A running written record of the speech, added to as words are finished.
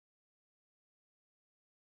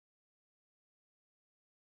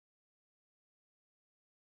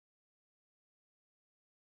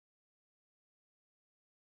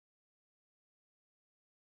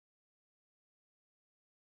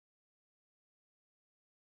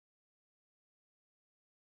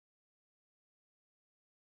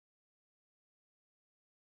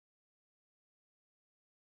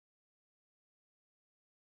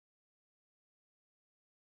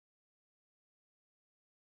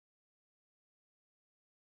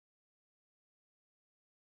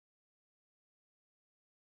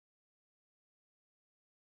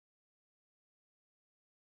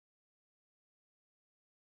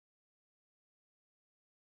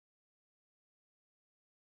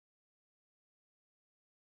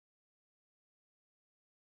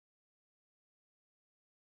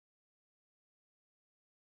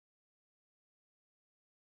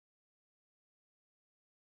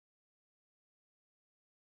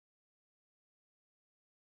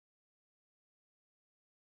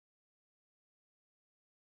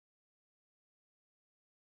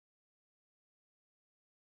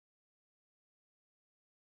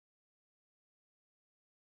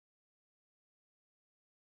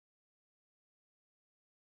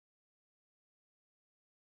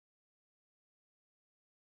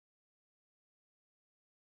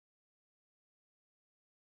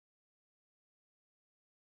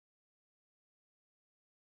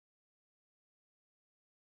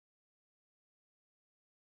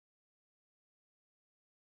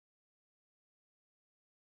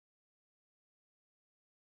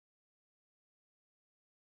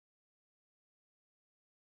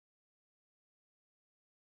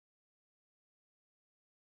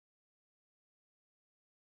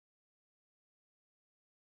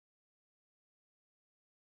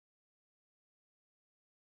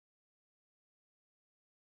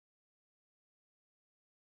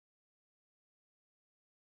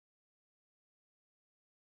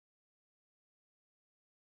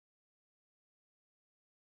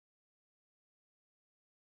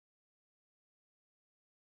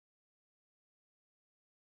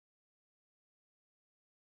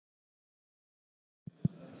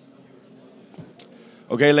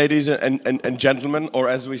Okay, ladies and gentlemen, or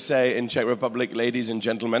as we say in Czech Republic, ladies and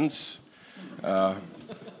gentlemen.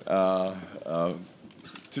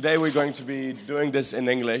 Today we're going to be doing this in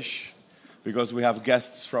English because we have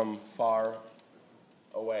guests from far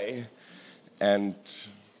away and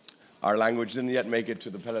our language didn't yet make it to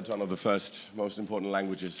the peloton of the first most important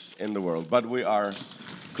languages in the world. But we are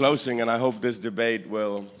closing, and I hope this debate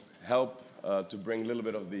will help to bring a little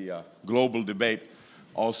bit of the global debate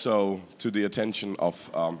also to the attention of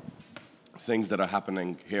things that are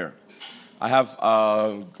happening here.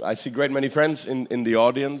 I see great many friends in the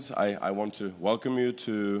audience. I want to welcome you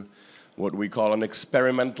to what we call an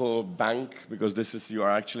experimental bank, because you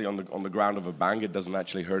are actually on the ground of a bank. It doesn't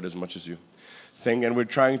actually hurt as much as you think, and we're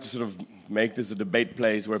trying to sort of make this a debate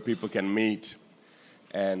place where people can meet.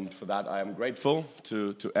 And for that, I am grateful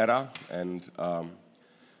to ERA, and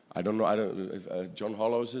I don't know if John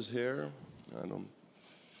Hollows is here. I don't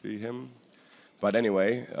see him. But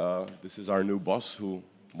anyway, this is our new boss who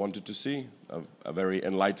wanted to see a very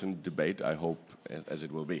enlightened debate, I hope, as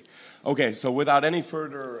it will be. Okay, so without any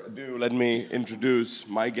further ado, let me introduce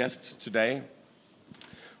my guests today.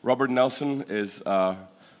 Robert Nelson is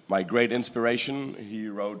my great inspiration. He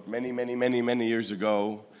wrote many years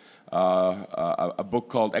ago a book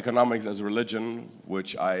called Economics as Religion,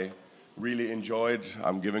 which I really enjoyed.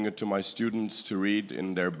 I'm giving it to my students to read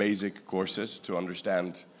in their basic courses to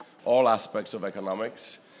understand all aspects of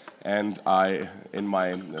economics. And I, in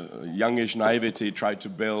my youngish naivety, tried to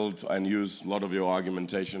build and use a lot of your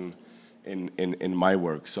argumentation in my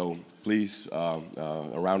work. So please, a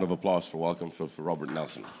round of applause for welcome for Robert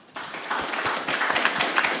Nelson.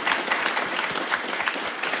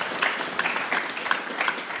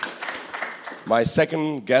 My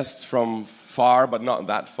second guest from far, but not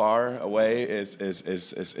that far away, is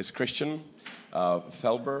Christian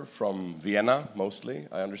Felber from Vienna, mostly,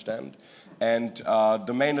 I understand. And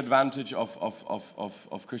the main advantage of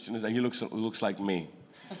Christian is that he looks like me,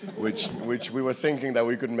 which we were thinking that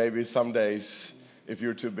we could maybe some days, if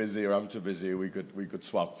you're too busy or I'm too busy, we could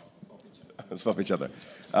swap each other.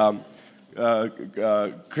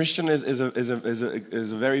 Christian is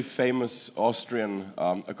a very famous Austrian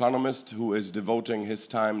economist who is devoting his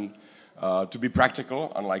time to be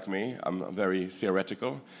practical, unlike me. I'm very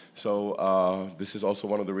theoretical. So this is also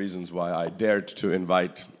one of the reasons why I dared to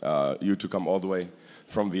invite you to come all the way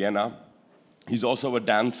from Vienna. He's also a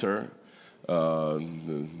dancer,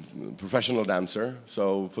 professional dancer.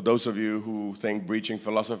 So for those of you who think breaching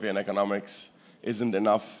philosophy and economics isn't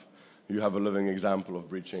enough, you have a living example of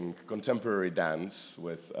breaching contemporary dance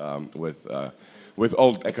with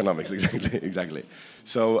old economics. Exactly.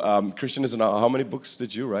 So Christian is how many books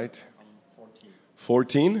did you write?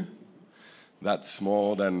 14? That's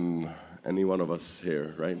more than any one of us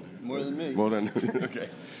here, right? More than me. More than, okay.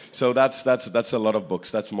 So that's a lot of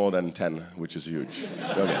books. That's more than 10, which is huge.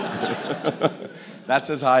 Okay.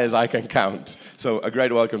 That's as high as I can count. So a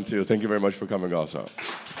great welcome to you. Thank you very much for coming also.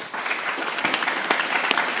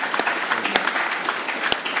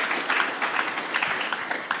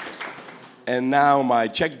 And now my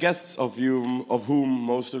Czech guests, of whom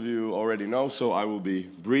most of you already know, so I will be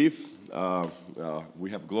brief. We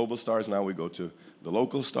have global stars, now we go to the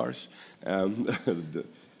local stars. Rektor,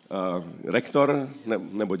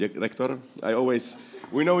 Rektor,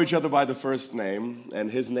 we know each other by the first name,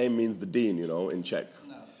 and his name means the dean, in Czech.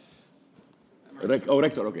 No.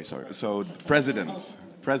 Rektor, okay, sorry. So,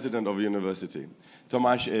 president of university.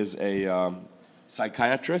 Tomáš is a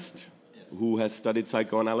psychiatrist who has studied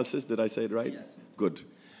psychoanalysis. Did I say it right? Yes. Good.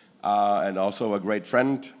 And also a great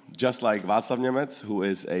friend, just like Václav Němec, who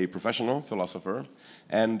is a professional philosopher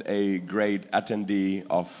and a great attendee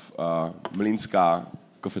of Mlýnská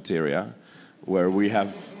cafeteria, where we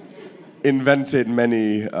have invented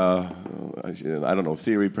many, I don't know,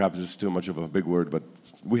 theory perhaps is too much of a big word, but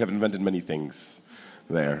we have invented many things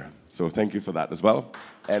there. So thank you for that as well.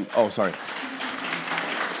 And, sorry.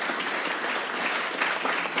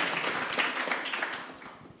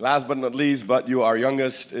 Last but not least, but you are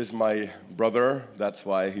youngest, is my brother. That's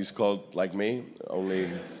why he's called like me. Only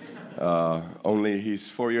he's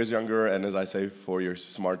 4 years younger, and as I say, 4 years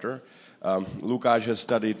smarter. Lukáš has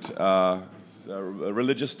studied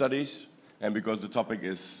religious studies, and because the topic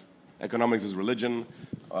is economics is religion,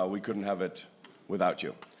 we couldn't have it without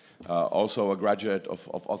you. Also a graduate of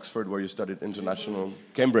Oxford, where you studied international...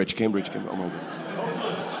 Cambridge. Oh my God.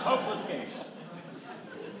 Hopeless case.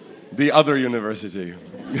 The other university.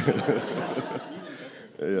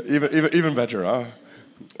 Even better, huh?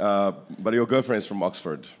 But your girlfriend is from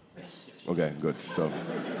Oxford. Okay, good. So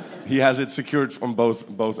he has it secured from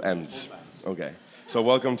both ends. Okay. So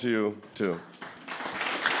welcome to you too.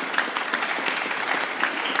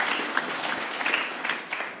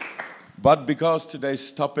 But because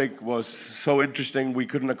today's topic was so interesting, we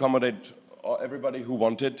couldn't accommodate everybody who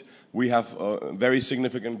wanted. We have very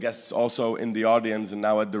significant guests also in the audience, and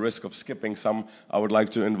now at the risk of skipping some, I would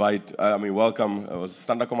like to welcome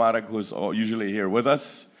Standa Komárek, who's usually here with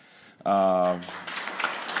us.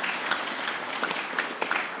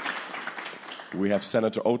 We have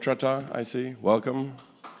Senator Outrata, I see. Welcome.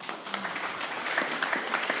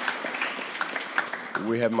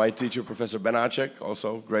 We have my teacher, Professor Benáček,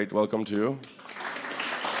 also great welcome to you.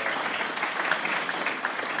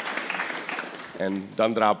 And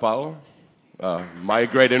Dan Drápal, my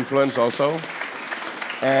great influence also.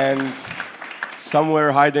 And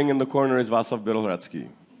somewhere hiding in the corner is Václav Bělohradský.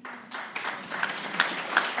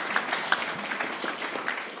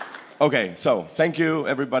 Okay, so thank you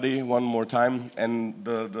everybody one more time. And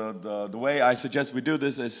the way I suggest we do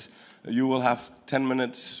this is you will have 10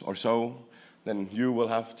 minutes or so, then you will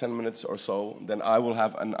have 10 minutes or so, then I will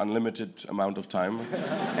have an unlimited amount of time.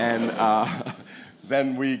 And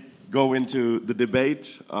then we go into the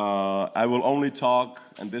debate. I will only talk,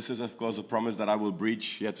 and this is of course a promise that I will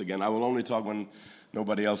breach yet again. I will only talk when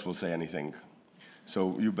nobody else will say anything.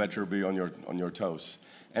 So you better be on your toes.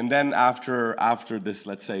 And then after this,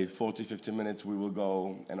 let's say 40, 50 minutes, we will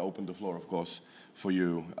go and open the floor, of course, for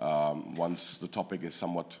you once the topic is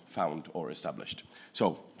somewhat found or established.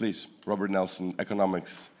 So please, Robert Nelson,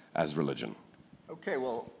 Economics as Religion. Okay,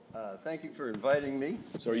 well, thank you for inviting me.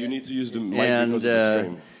 So you need to use the mic because of the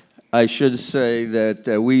stream. I should say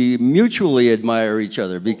that we mutually admire each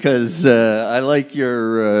other because I like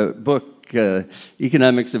your book,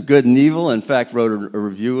 Economics of Good and Evil. In fact, wrote a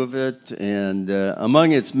review of it, and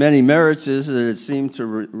among its many merits is that it seemed to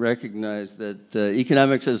recognize that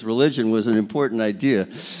economics as religion was an important idea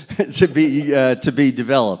to be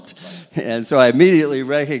developed. And so I immediately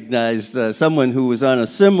recognized someone who was on a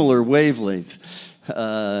similar wavelength,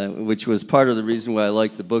 which was part of the reason why I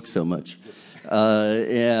liked the book so much. But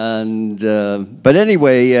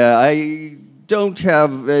anyway, I don't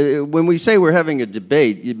have, when we say we're having a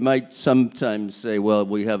debate, you might sometimes say, well,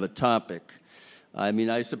 we have a topic. I mean,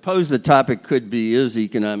 I suppose the topic could be, is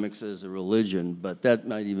economics as a religion, but that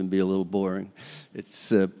might even be a little boring.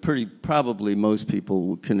 It's probably most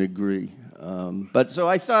people can agree. But so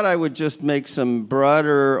I thought I would just make some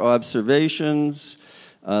broader observations.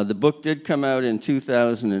 The book did come out in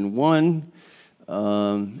 2001.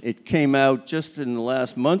 It came out just in the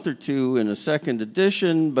last month or two in a second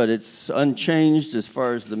edition, but it's unchanged as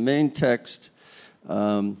far as the main text.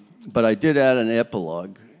 But I did add an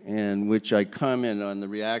epilogue in which I comment on the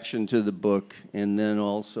reaction to the book and then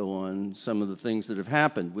also on some of the things that have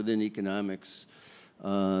happened within economics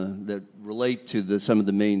that relate to some of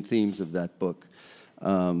the main themes of that book.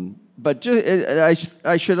 But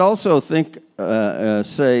I should also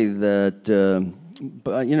say that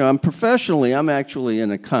but, you know, I'm actually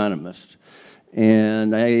an economist,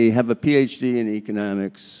 and I have a PhD in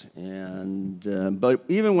economics, but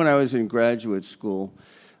even when I was in graduate school,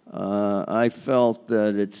 I felt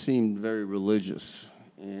that it seemed very religious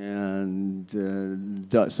and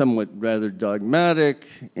somewhat rather dogmatic,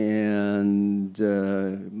 and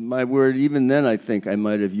my word, even then I think I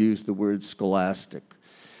might have used the word scholastic.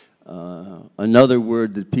 Another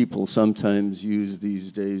word that people sometimes use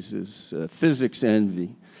these days is physics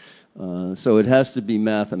envy. So it has to be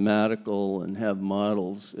mathematical and have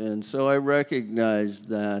models. And so I recognized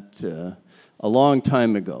that a long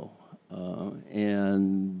time ago.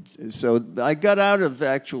 And so I got out of,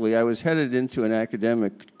 actually, I was headed into an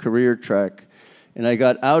academic career track, and I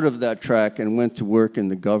got out of that track and went to work in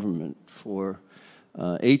the government for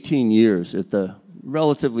 18 years at the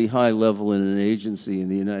relatively high level in an agency in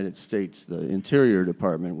the United States, the Interior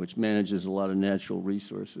Department, which manages a lot of natural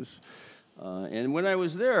resources. And when I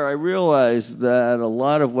was there, I realized that a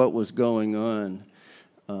lot of what was going on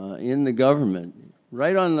in the government,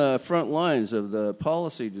 right on the front lines of the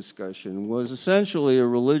policy discussion, was essentially a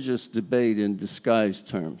religious debate in disguised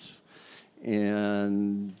terms.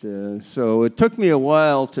 And so it took me a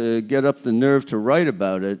while to get up the nerve to write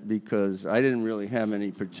about it because I didn't really have any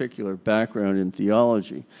particular background in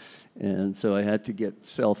theology. And so I had to get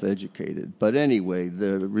self-educated. But anyway,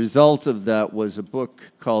 the result of that was a book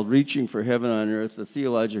called Reaching for Heaven on Earth, The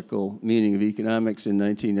Theological Meaning of Economics in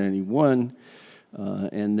 1991.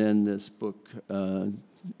 And then this book,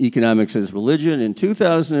 Economics as Religion in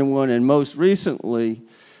 2001. And most recently,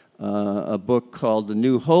 a book called The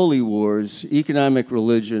New Holy Wars, Economic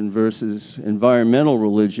Religion versus Environmental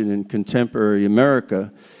Religion in Contemporary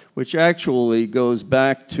America, which actually goes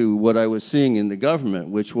back to what I was seeing in the government,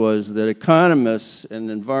 which was that economists and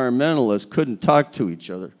environmentalists couldn't talk to each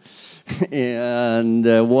other. And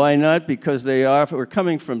why not? Because we're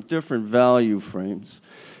coming from different value frames.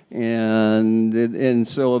 And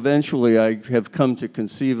so eventually I have come to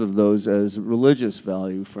conceive of those as religious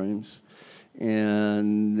value frames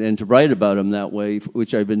and to write about them that way,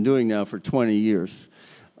 which I've been doing now for 20 years.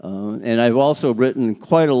 And I've also written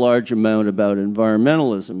quite a large amount about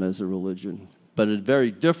environmentalism as a religion, but a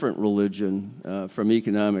very different religion from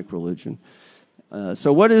economic religion.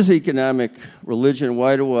 So what is economic religion?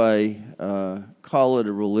 Why do I call it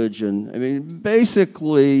a religion? I mean,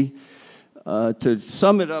 basically, to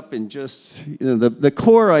sum it up in just, the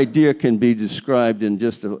core idea can be described in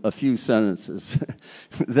just a few sentences.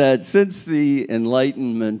 That since the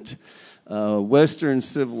Enlightenment, Western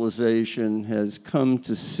civilization has come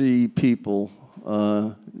to see people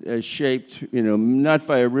as shaped, not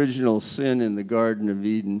by original sin in the Garden of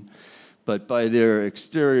Eden, but by their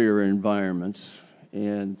exterior environments.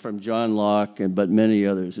 And from John Locke, but many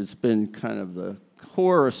others, it's been kind of the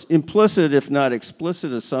core, implicit if not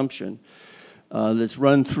explicit assumption that's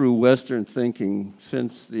run through Western thinking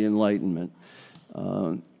since the Enlightenment.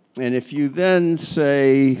 And if you then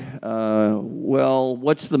say, well,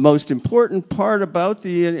 what's the most important part about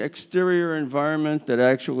the exterior environment that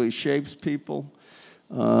actually shapes people?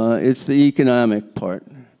 It's the economic part.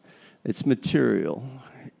 It's material.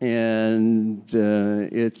 And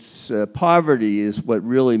it's poverty is what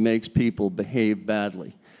really makes people behave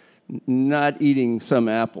badly, not eating some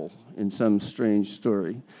apple in some strange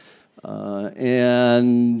story. So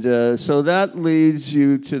that leads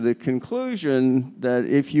you to the conclusion that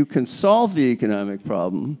if you can solve the economic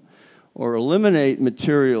problem or eliminate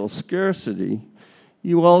material scarcity,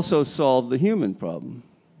 you also solve the human problem,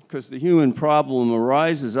 because the human problem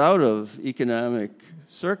arises out of economic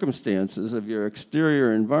circumstances of your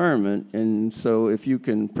exterior environment, and so if you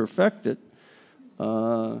can perfect it,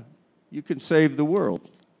 you can save the world.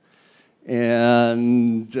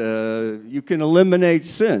 And you can eliminate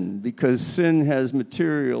sin, because sin has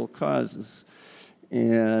material causes.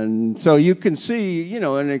 And so you can see,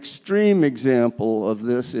 an extreme example of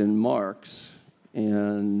this in Marx,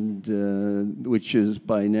 and which is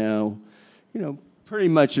by now, pretty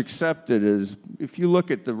much accepted as, if you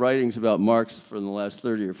look at the writings about Marx for the last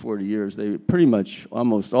 30 or 40 years, they pretty much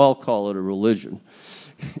almost all call it a religion.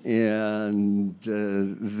 And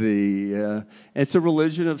it's a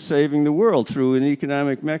religion of saving the world through an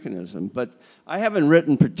economic mechanism. But I haven't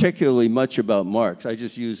written particularly much about Marx. I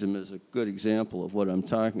just use him as a good example of what I'm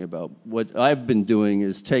talking about. What I've been doing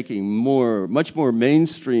is taking much more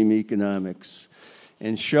mainstream economics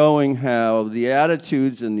and showing how the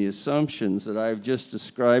attitudes and the assumptions that I've just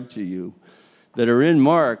described to you that are in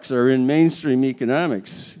Marx are in mainstream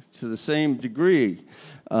economics to the same degree.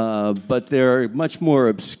 But they're much more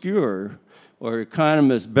obscure, or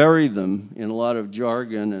economists bury them in a lot of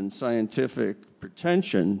jargon and scientific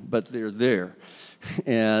pretension, but they're there.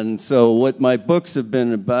 And so what my books have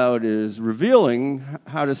been about is revealing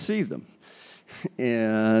how to see them.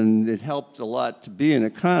 And it helped a lot to be an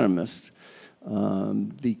economist,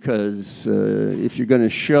 because if you're going to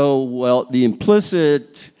show, well, the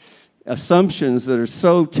implicit assumptions that are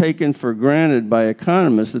so taken for granted by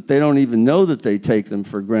economists that they don't even know that they take them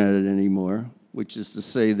for granted anymore, which is to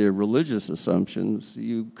say they're religious assumptions,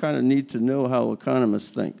 you kind of need to know how economists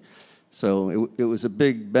think. So it was a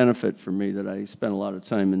big benefit for me that I spent a lot of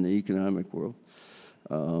time in the economic world.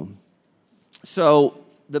 So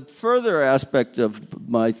the further aspect of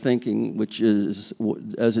my thinking, which is,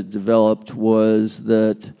 as it developed, was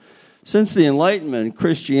that since the Enlightenment,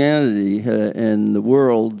 Christianity and the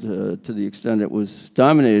world, to the extent it was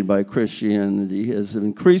dominated by Christianity, has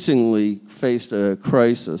increasingly faced a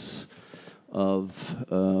crisis of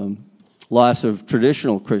loss of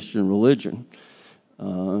traditional Christian religion.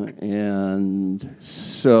 And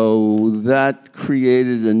so that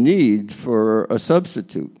created a need for a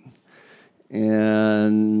substitute.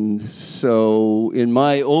 And so in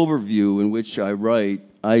my overview in which I write,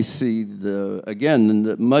 I see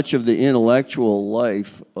much of the intellectual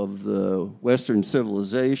life of the Western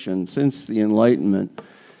civilization since the Enlightenment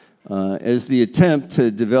as the attempt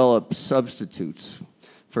to develop substitutes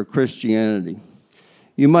for Christianity.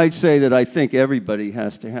 You might say that I think everybody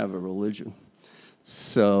has to have a religion.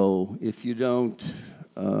 So if you don't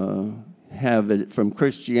have it from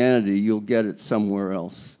Christianity, you'll get it somewhere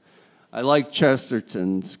else. I like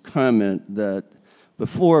Chesterton's comment that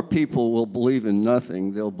before people will believe in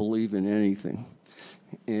nothing, they'll believe in anything.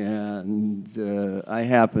 And I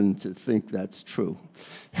happen to think that's true.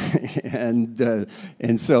 and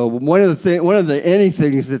so one of the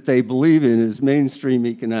anythings that they believe in is mainstream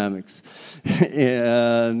economics.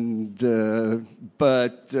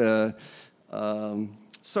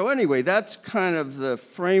 So anyway, that's kind of the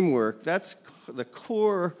framework. That's the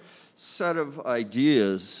core set of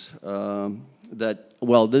ideas that,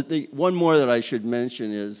 well, the one more that I should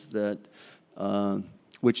mention is that,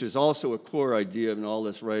 which is also a core idea in all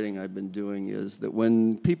this writing I've been doing, is that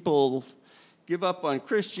when people give up on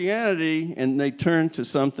Christianity and they turn to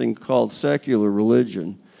something called secular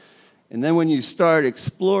religion, and then when you start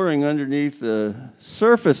exploring underneath the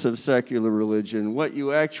surface of secular religion, what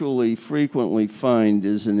you actually frequently find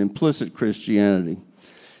is an implicit Christianity.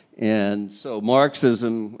 And so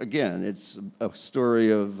Marxism, again, it's a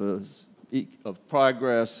story of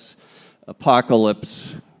progress,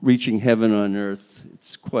 apocalypse, reaching heaven on earth.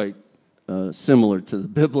 It's quite similar to the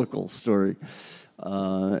biblical story.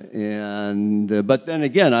 But then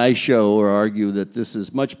again, I show or argue that this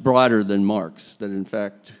is much broader than Marx, that in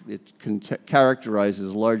fact it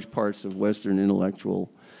characterizes large parts of Western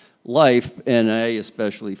intellectual life, and I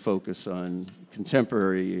especially focus on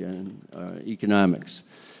contemporary economics.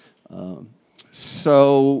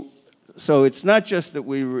 So it's not just that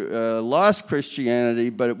we lost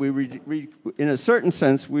Christianity, but in a certain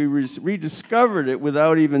sense, we rediscovered it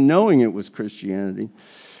without even knowing it was Christianity.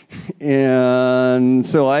 And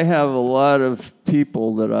so I have a lot of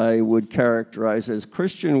people that I would characterize as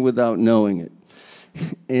Christian without knowing it.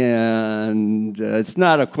 And it's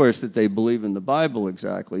not, of course, that they believe in the Bible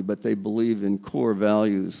exactly, but they believe in core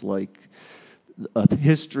values like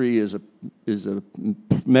history is a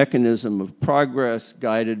mechanism of progress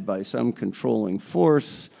guided by some controlling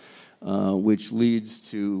force, which leads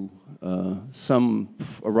to some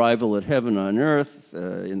arrival at heaven on earth.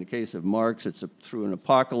 In the case of Marx, it's through an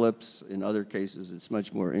apocalypse. In other cases, it's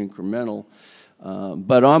much more incremental.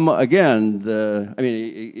 But again,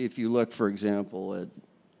 if you look, for example, at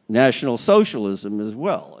National Socialism as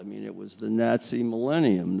well. I mean, it was the Nazi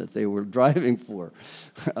millennium that they were driving for.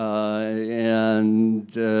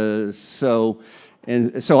 So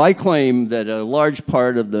I claim that a large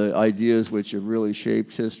part of the ideas which have really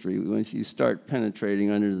shaped history, once you start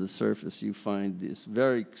penetrating under the surface, you find this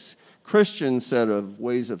very Christian set of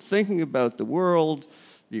ways of thinking about the world.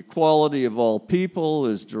 The equality of all people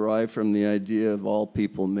is derived from the idea of all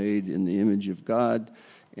people made in the image of God,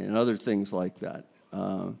 and other things like that.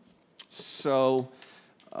 So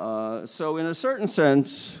in a certain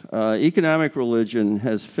sense, economic religion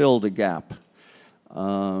has filled a gap.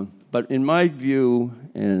 But in my view,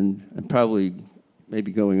 and I'm probably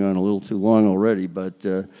maybe going on a little too long already, but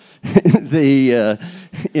in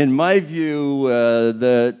my view,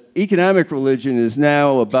 the economic religion is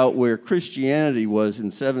now about where Christianity was in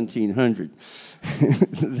 1700.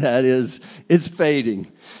 That is, it's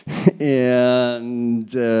fading. And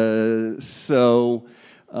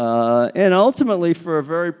and ultimately for a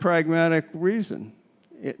very pragmatic reason.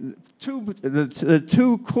 The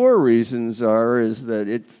two core reasons is that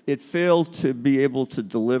it failed to be able to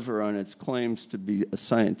deliver on its claims to be a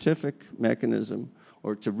scientific mechanism,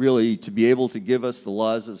 or to be able to give us the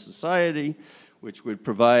laws of society, which would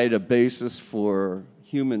provide a basis for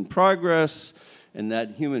human progress, and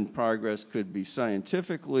that human progress could be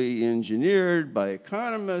scientifically engineered by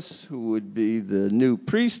economists who would be the new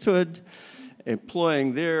priesthood,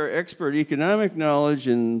 employing their expert economic knowledge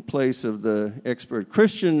in place of the expert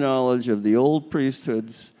Christian knowledge of the old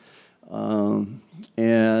priesthoods. But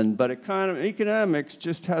economics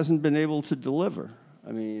just hasn't been able to deliver.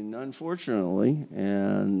 I mean, unfortunately,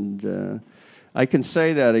 and I can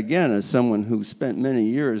say that again as someone who spent many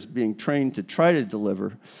years being trained to try to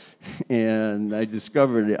deliver, and I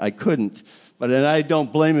discovered I couldn't. But I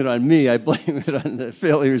don't blame it on me. I blame it on the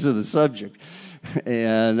failures of the subject.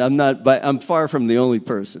 And I'm far from the only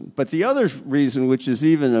person. But the other reason, which is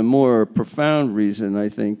even a more profound reason, I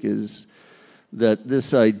think, is that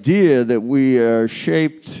this idea that we are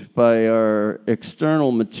shaped by our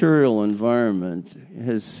external material environment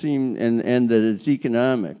has seemed, and that it's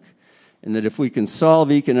economic, and that if we can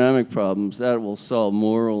solve economic problems, that will solve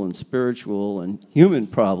moral and spiritual and human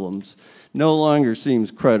problems, no longer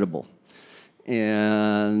seems credible.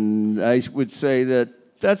 And I would say that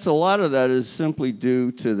a lot of that is simply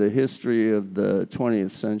due to the history of the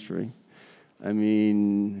 20th century. I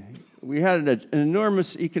mean, we had an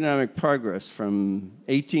enormous economic progress from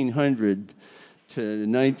 1800 to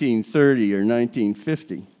 1930 or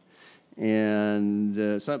 1950. And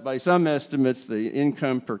by some estimates, the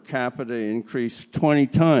income per capita increased 20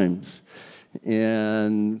 times.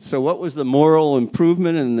 And so what was the moral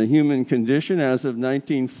improvement in the human condition as of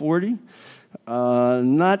 1940?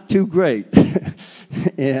 Not too great.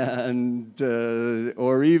 And,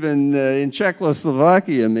 or even in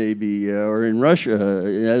Czechoslovakia maybe, or in Russia,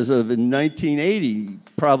 as of in 1980,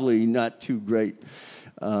 probably not too great.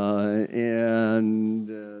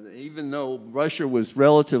 Even though Russia was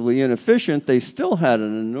relatively inefficient, they still had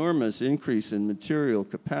an enormous increase in material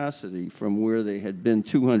capacity from where they had been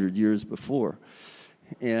 200 years before.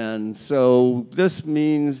 And so this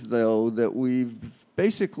means, though, that we've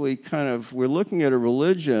basically we're looking at a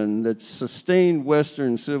religion that sustained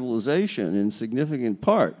Western civilization in significant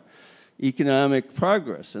part, economic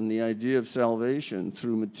progress and the idea of salvation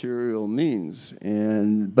through material means.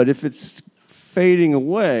 But if it's fading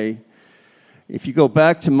away, if you go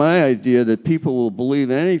back to my idea that people will believe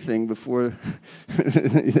anything before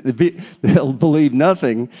they'll believe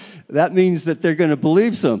nothing, that means that they're going to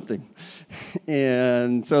believe something.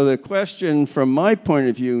 And so the question from my point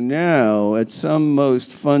of view now, at some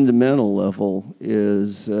most fundamental level,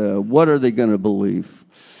 is what are they going to believe?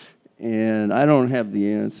 And I don't have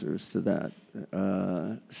the answers to that.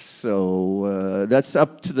 So that's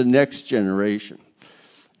up to the next generation.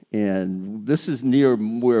 And this is near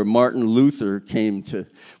where Martin Luther came to.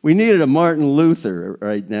 We needed a Martin Luther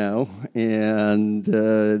right now, and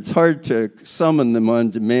it's hard to summon them on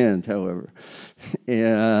demand, however.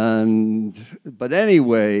 But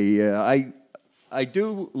anyway, I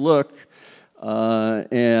do look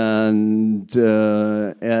at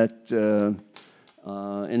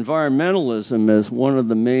environmentalism as one of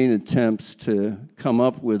the main attempts to come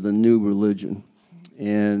up with a new religion.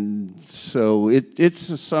 And so its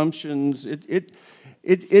assumptions, it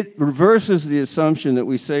reverses the assumption that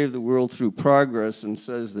we save the world through progress and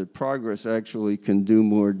says that progress actually can do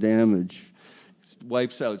more damage. It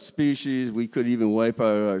wipes out species. We could even wipe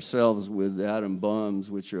out ourselves with atom bombs,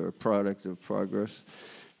 which are a product of progress.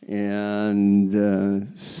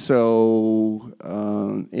 And so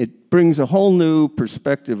it brings a whole new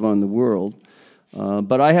perspective on the world.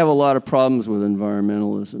 But I have a lot of problems with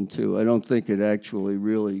environmentalism, too. I don't think it actually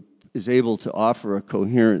really is able to offer a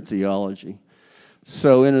coherent theology.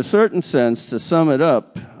 So in a certain sense, to sum it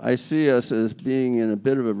up, I see us as being in a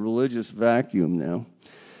bit of a religious vacuum now.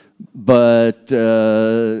 But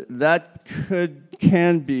that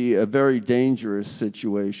can be a very dangerous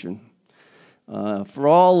situation. For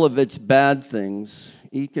all of its bad things,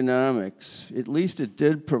 economics, at least it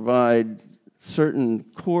did provide certain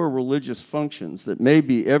core religious functions that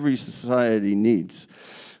maybe every society needs.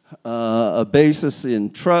 A basis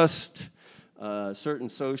in trust, certain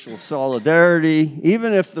social solidarity.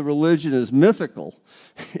 Even if the religion is mythical,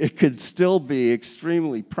 it could still be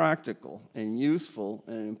extremely practical and useful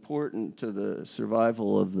and important to the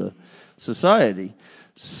survival of the society.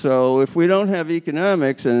 So if we don't have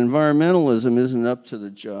economics and environmentalism isn't up to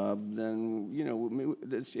the job, then, you know,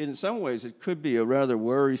 in some ways it could be a rather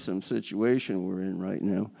worrisome situation we're in right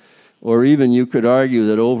now. Or even you could argue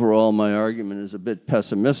that overall my argument is a bit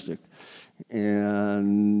pessimistic.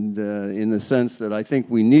 And in the sense that I think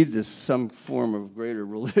we need some form of greater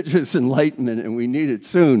religious enlightenment, and we need it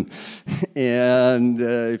soon. And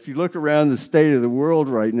if you look around the state of the world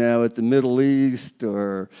right now at the Middle East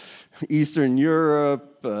or Eastern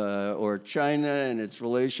Europe or China and its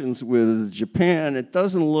relations with Japan, it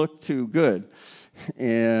doesn't look too good.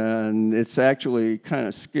 And it's actually kind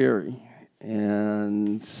of scary.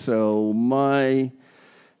 And so my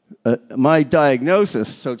diagnosis,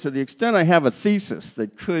 so to the extent I have a thesis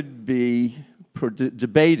that could be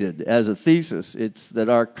debated as a thesis, it's that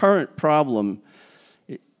our current problem,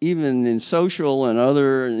 even in social and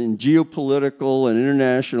other, in geopolitical and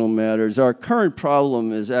international matters, our current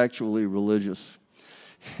problem is actually religious.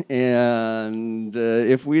 And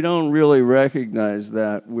if we don't really recognize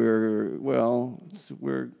that,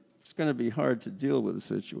 it's going to be hard to deal with the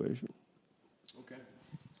situation. Okay.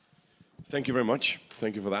 Thank you very much.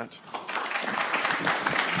 Thank you for that.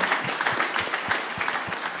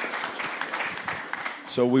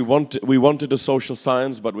 So we wanted a social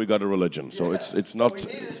science, but we got a religion. So it's not. We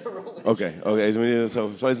needed a religion. Okay.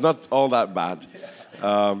 So it's not all that bad.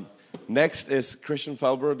 Next is Christian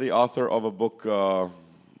Felber, the author of a book,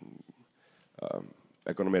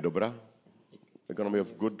 Economia Dobra, Economy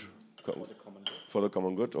of Good. For the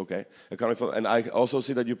common good. Okay. And I also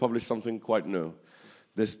see that you published something quite new.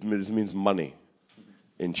 This means money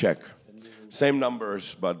in Czech. Same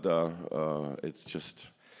numbers, but it's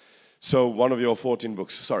just. So one of your 14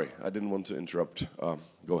 books. Sorry, I didn't want to interrupt.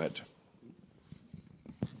 Go ahead.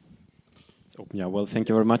 Yeah, well, thank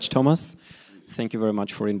you very much, Thomas. Thank you very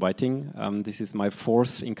much for inviting. This is my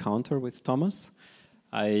fourth encounter with Thomas.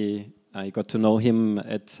 I I got to know him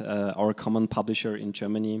at our common publisher in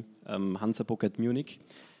Germany, Hansa Book at Munich,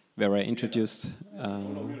 where I introduced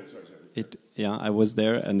it. Yeah, I was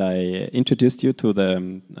there, and I introduced you to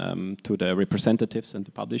the representatives and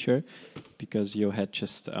the publisher, because you had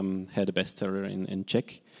just had a bestseller in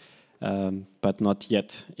Czech, but not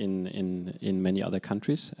yet in many other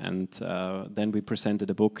countries. And then we presented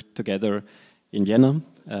a book together in Vienna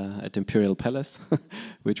at Imperial Palace,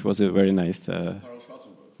 which was a very nice.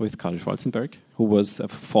 With Karl Schwarzenberg, who was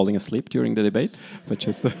falling asleep during the debate, but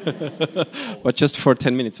just for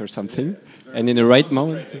 10 minutes or something, and in the right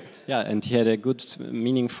moment, yeah, and he had a good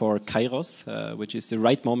meaning for kairos, which is the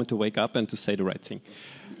right moment to wake up and to say the right thing.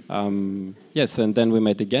 Yes, and then we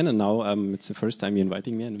met again, and now it's the first time you're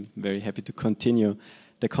inviting me, and I'm very happy to continue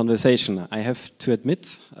the conversation. I have to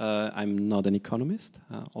admit, I'm not an economist,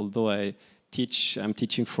 although I'm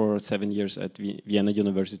teaching for 7 years at Vienna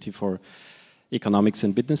University for economics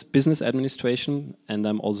and business administration, and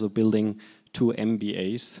I'm also building 2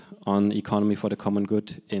 MBAs on economy for the common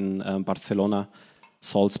good in Barcelona,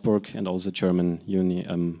 Salzburg, and also German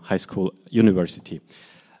high school university.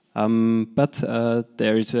 But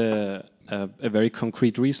there is a very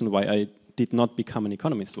concrete reason why I did not become an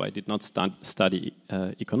economist, why I did not study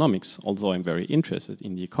economics, although I'm very interested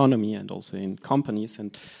in the economy and also in companies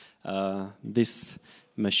and this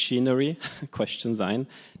machinery, question sign,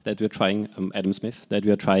 that we're trying, Adam Smith, that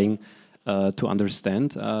we are trying to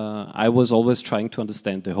understand. I was always trying to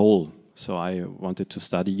understand the whole, so I wanted to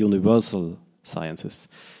study universal sciences.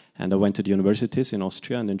 And I went to the universities in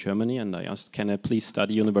Austria and in Germany, and I asked, can I please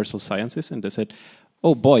study universal sciences? And they said,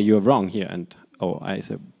 oh boy, you're wrong here. And I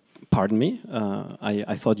said, pardon me,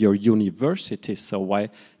 I thought you're universities, so why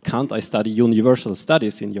can't I study universal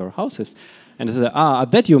studies in your houses? And they said,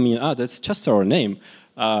 that you mean, that's just our name.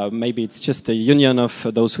 Maybe it's just a union of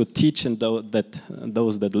those who teach and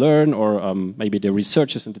those that learn, or maybe the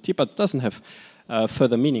researchers and the team, but it doesn't have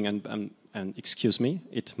further meaning. And excuse me,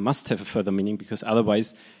 it must have a further meaning, because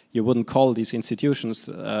otherwise you wouldn't call these institutions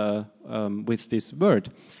with this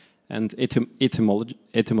word. And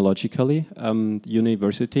etymologically,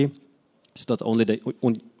 university is not only the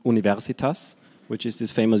universitas, which is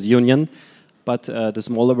this famous union, but the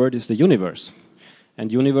smaller word is the universe. And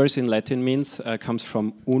universe in Latin comes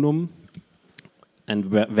from unum and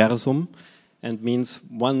versum, and means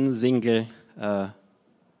one single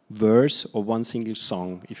verse or one single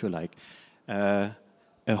song, if you like, a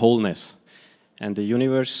wholeness. And the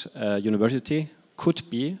university could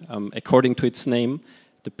be, according to its name,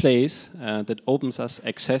 the place that opens us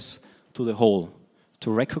access to the whole,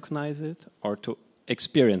 to recognize it or to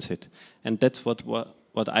experience it. And that's what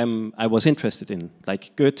I was interested in,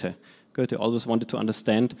 like Goethe. Goethe always wanted to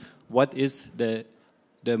understand what is the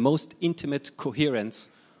most intimate coherence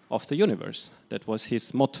of the universe. That was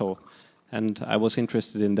his motto, and I was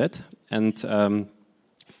interested in that. And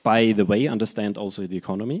by the way, understand also the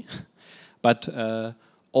economy, but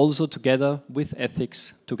also together with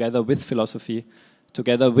ethics, together with philosophy,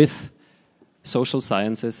 together with social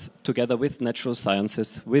sciences, together with natural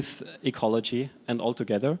sciences, with ecology, and all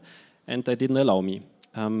together. And they didn't allow me.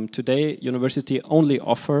 Today, university only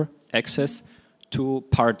offer access to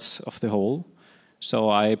parts of the whole. So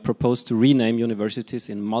I propose to rename universities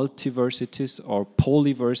in multiversities or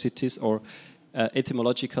polyversities, or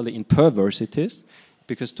etymologically in perversities,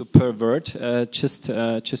 because to pervert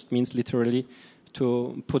just means literally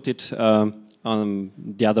to put it on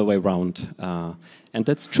the other way around. And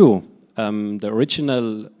that's true. The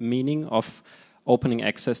original meaning of opening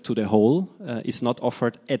access to the whole is not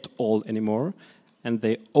offered at all anymore, and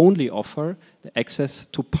they only offer the access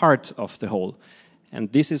to parts of the whole.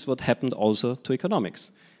 And this is what happened also to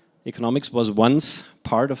economics. Economics was once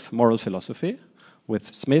part of moral philosophy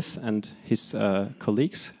with Smith and his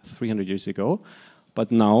colleagues 300 years ago,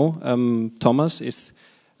 but now Thomas is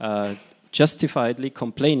justifiedly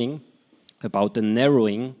complaining about the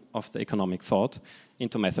narrowing of the economic thought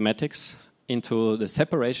into mathematics, into the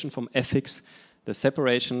separation from ethics, the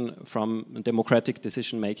separation from democratic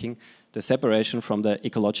decision-making, the separation from the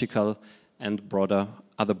ecological and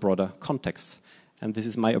other broader contexts. And this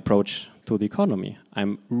is my approach to the economy.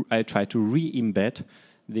 I try to re-embed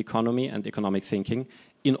the economy and economic thinking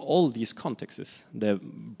in all these contexts. The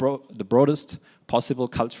broadest possible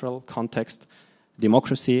cultural context,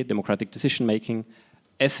 democracy, democratic decision-making,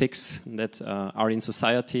 ethics that are in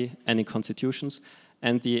society and in constitutions,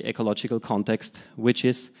 and the ecological context, which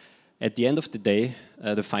is, at the end of the day,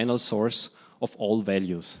 the final source of all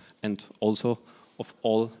values and also of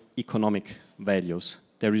all economic values.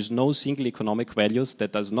 There is no single economic values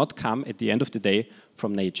that does not come at the end of the day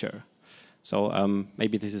from nature. So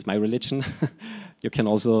maybe this is my religion. You can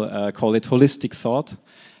also call it holistic thought.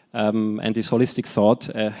 And this holistic thought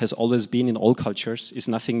has always been in all cultures, is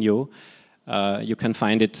nothing new. You can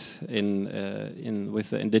find it with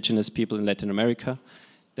the indigenous people in Latin America.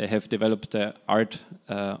 They have developed the art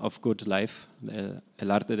of good life,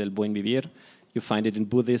 el arte del buen vivir. You find it in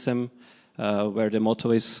Buddhism, where the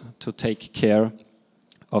motto is to take care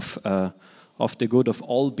of the good of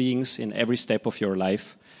all beings in every step of your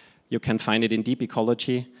life. You can find it in deep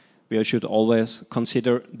ecology, where you should always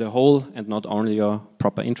consider the whole and not only your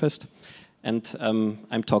proper interest. And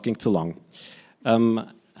I'm talking too long.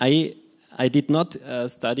 I did not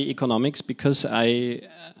study economics because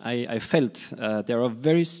I felt there are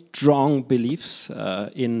very strong beliefs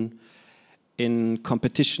in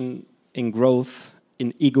competition, in growth,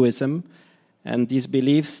 in egoism, and these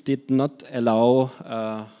beliefs did not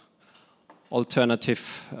allow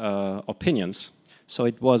alternative opinions. So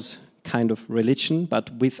it was kind of religion, but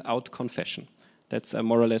without confession. That's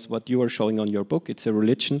more or less what you are showing on your book. It's a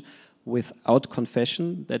religion without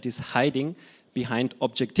confession that is hiding behind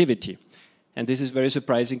objectivity. And this is very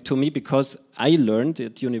surprising to me because I learned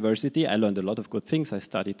at university, I learned a lot of good things. I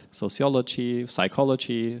studied sociology,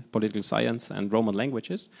 psychology, political science, and Roman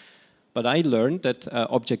languages. But I learned that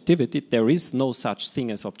objectivity, there is no such thing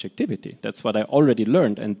as objectivity. That's what I already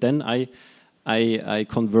learned. And then I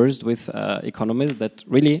conversed with economists that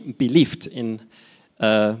really believed in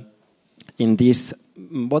these.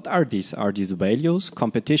 What are these? Are these values,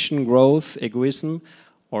 competition, growth, egoism,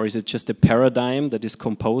 or is it just a paradigm that is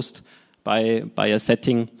composed by a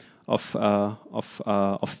setting of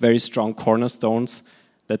very strong cornerstones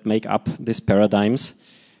that make up these paradigms?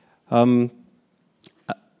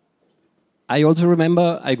 I also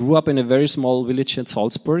remember I grew up in a very small village in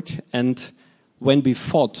Salzburg, and when we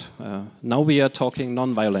fought, now we are talking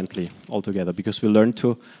non-violently altogether because we learned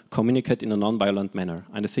to communicate in a non-violent manner.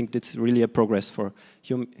 And I think that's really a progress for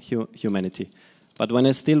humanity. But when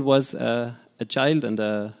I still was a child and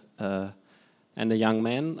a young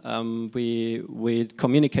man, we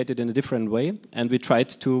communicated in a different way, and we tried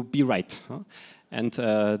to be right. And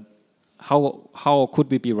how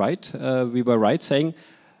could we be right? We were right saying,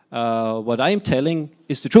 what I'm telling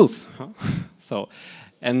is the truth. So.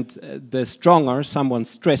 And the stronger someone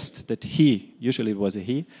stressed that he, usually it was a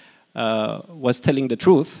he, was telling the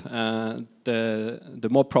truth, the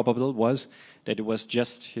more probable was that it was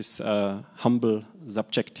just his humble,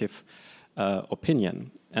 subjective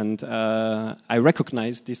opinion. And I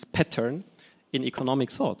recognize this pattern in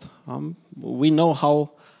economic thought. We know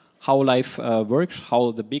how life works,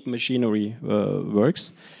 how the big machinery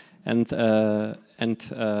works, and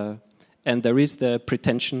there is the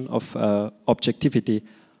pretension of objectivity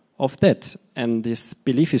of that. And this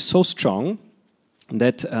belief is so strong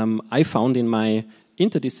that I found in my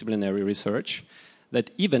interdisciplinary research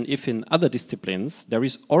that even if in other disciplines there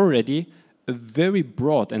is already a very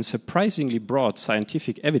broad and surprisingly broad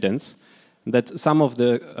scientific evidence that some of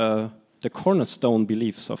the cornerstone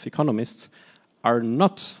beliefs of economists are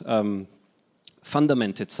not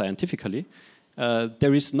fundamented scientifically,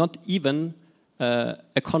 there is not even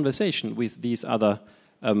a conversation with these other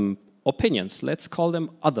opinions. Let's call them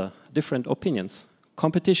other, different opinions.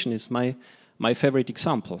 Competition is my favorite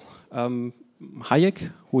example. Hayek,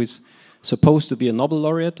 who is supposed to be a Nobel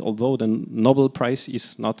laureate, although the Nobel Prize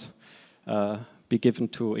is not be given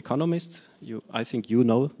to economists. I think you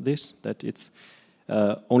know this, that it's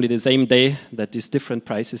only the same day that this different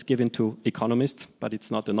prize is given to economists, but it's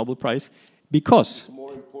not the Nobel Prize, because... It's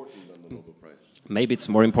more important than the Nobel Prize. Maybe it's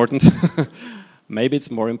more important. Maybe it's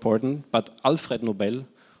more important, but Alfred Nobel,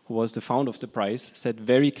 who was the founder of the prize, said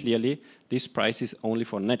very clearly this prize is only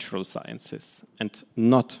for natural sciences and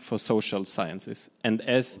not for social sciences. And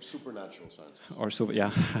as or supernatural sciences.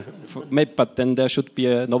 But then there should be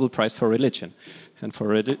a Nobel Prize for religion and for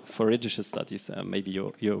religious studies. Maybe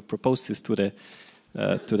you propose this to the.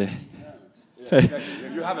 Yeah,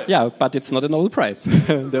 exactly. You have it. Yeah, but it's not a Nobel Prize.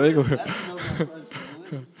 There we go.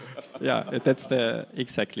 Yeah, that's the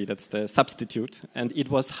substitute. And it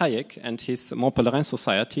was Hayek and his Montpellier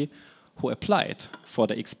Society who applied for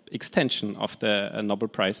the extension of the Nobel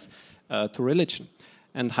Prize to religion.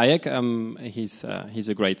 And Hayek, he's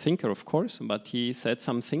a great thinker, of course, but he said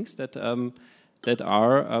some things that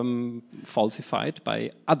are falsified by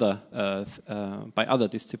other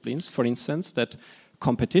disciplines. For instance, that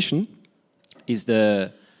competition is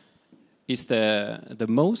the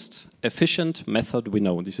most efficient method we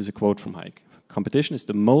know. This is a quote from Hayek. Competition is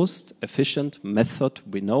the most efficient method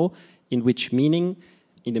we know, in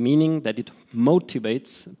the meaning that it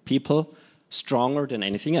motivates people stronger than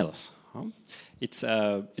anything else. It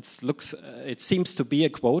seems to be a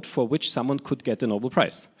quote for which someone could get a Nobel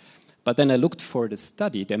Prize. But then I looked for the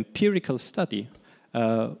study, the empirical study,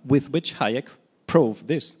 with which Hayek proved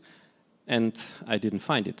this, and I didn't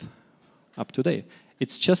find it up to date.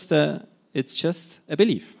 It's just a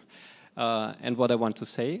belief. And what I want to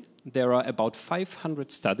say, there are about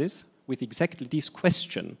 500 studies with exactly this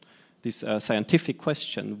question, this scientific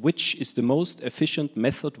question: which is the most efficient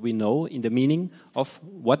method we know in the meaning of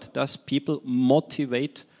what does people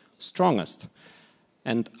motivate strongest?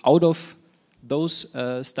 And out of those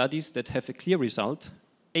studies that have a clear result,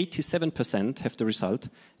 87% have the result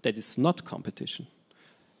that it's not competition.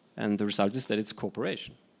 And the result is that it's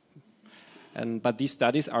cooperation. But these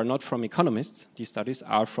studies are not from economists. These studies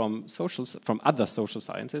are from other social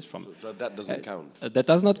sciences. So that doesn't count. That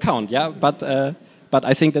does not count, yeah. But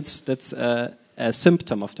I think that's a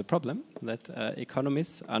symptom of the problem, that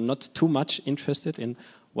economists are not too much interested in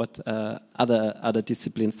what other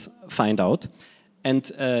disciplines find out.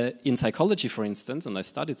 And in psychology, for instance, and I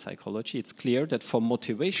studied psychology, it's clear that for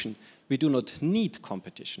motivation, we do not need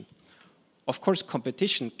competition. Of course,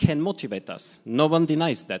 competition can motivate us. No one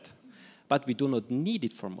denies that. But we do not need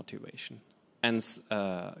it for motivation. And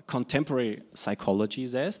contemporary psychology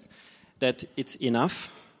says that it's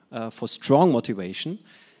enough for strong motivation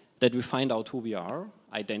that we find out who we are,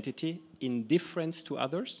 identity, indifference to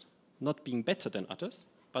others, not being better than others,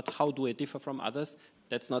 but how do I differ from others?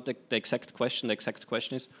 That's not the exact question. The exact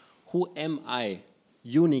question is, who am I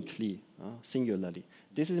uniquely, singularly?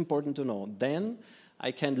 This is important to know. Then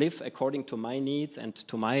I can live according to my needs and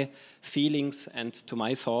to my feelings and to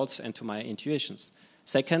my thoughts and to my intuitions.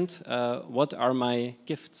 Second, what are my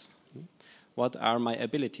gifts? What are my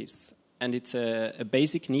abilities? And it's a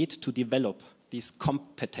basic need to develop these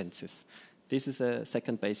competences. This is a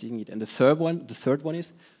second basic need. And the third one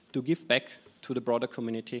is to give back to the broader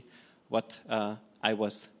community what I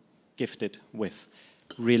was gifted with.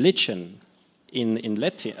 Religion in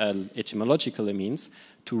Latin etymologically means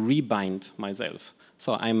to rebind myself.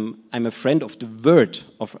 So I'm a friend of the word.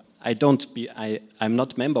 I'm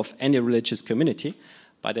not member of any religious community,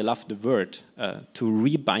 but I love the word to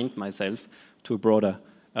rebind myself to a broader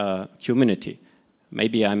community.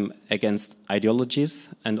 Maybe I'm against ideologies,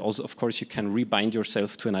 and also, of course, you can rebind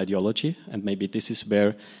yourself to an ideology, and maybe this is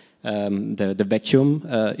where the vacuum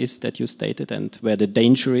is that you stated, and where the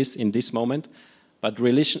danger is in this moment. But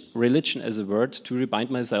religion as a word, to rebind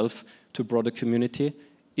myself to a broader community,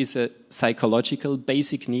 is a psychological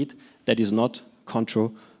basic need that is not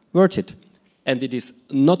controverted. And it is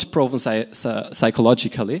not proven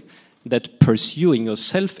psychologically that pursuing your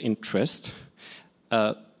self-interest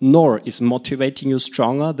nor is motivating you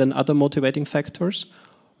stronger than other motivating factors,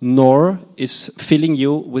 nor is filling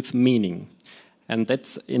you with meaning. And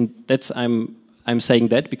I'm saying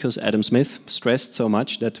that because Adam Smith stressed so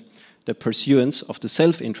much that the pursuance of the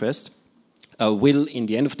self-interest will, in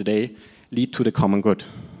the end of the day, lead to the common good.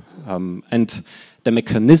 And the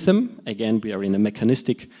mechanism, again, we are in a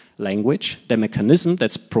mechanistic language, the mechanism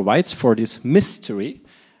that provides for this mystery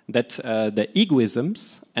that the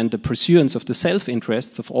egoisms and the pursuance of the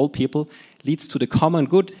self-interests of all people leads to the common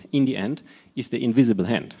good in the end is the invisible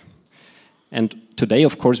hand. And today,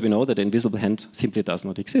 of course, we know that the invisible hand simply does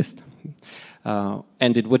not exist.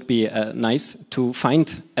 And it would be nice to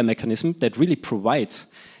find a mechanism that really provides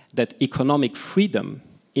that economic freedom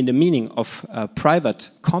in the meaning of private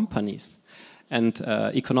companies and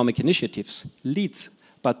economic initiatives leads,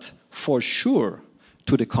 but for sure,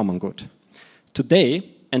 to the common good. Today,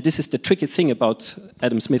 and this is the tricky thing about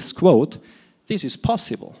Adam Smith's quote, this is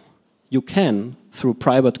possible. You can, through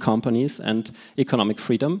private companies and economic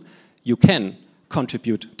freedom, you can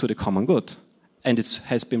contribute to the common good. And it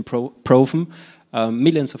has been proven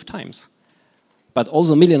millions of times. But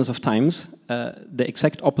also millions of times, the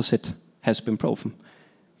exact opposite has been proven.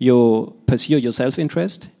 You pursue your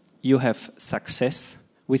self-interest, you have success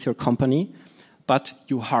with your company, but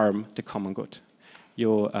you harm the common good.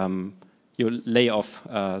 You lay off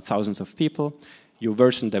thousands of people, you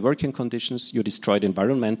worsen their working conditions, you destroy the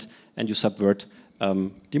environment, and you subvert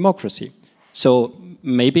democracy. So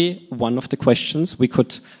maybe one of the questions we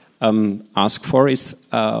could ask for is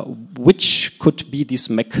which could be this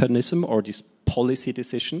mechanism or this policy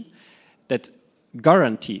decision that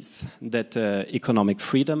guarantees that economic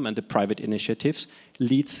freedom and the private initiatives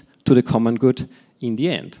leads to the common good in the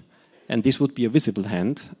end. And this would be a visible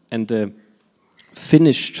hand. And the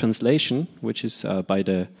Finnish translation, which is by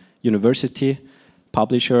the university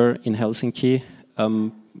publisher in Helsinki,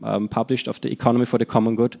 published of the Economy for the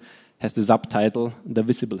Common Good, has the subtitle, The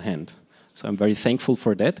Visible Hand. So I'm very thankful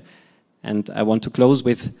for that. And I want to close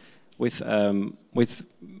with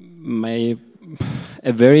a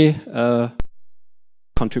very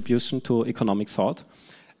contribution to economic thought.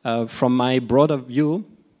 From my broader view,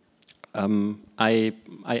 I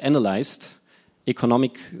analyzed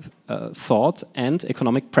economic thought and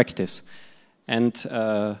economic practice. And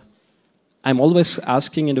I'm always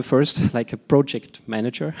asking in the first, like a project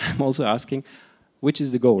manager, I'm also asking, which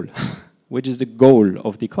is the goal? Which is the goal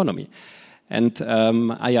of the economy? And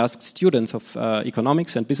I asked students of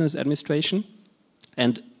economics and business administration,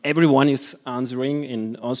 and everyone is answering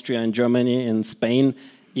in Austria, in Germany, in Spain,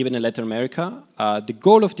 even in Latin America, the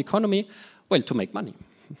goal of the economy, well, to make money.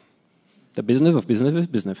 The business of business is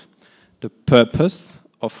business. The purpose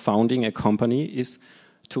of founding a company is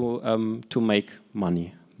to make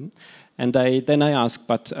money. And then I ask,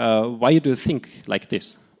 but why do you think like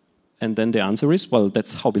this? And then the answer is, well,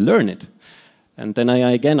 that's how we learn it. And then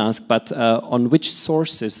I again ask, but on which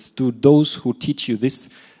sources do those who teach you this,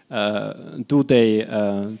 do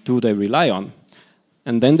they rely on?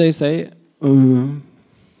 And then they say,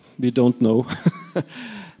 we don't know.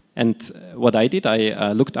 And what I did,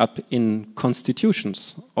 I looked up in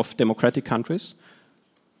constitutions of democratic countries,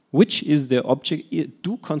 which is the object.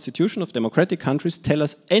 Do constitutions of democratic countries tell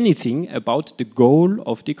us anything about the goal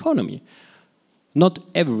of the economy? Not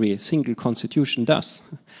every single constitution does,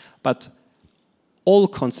 but all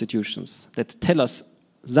constitutions that tell us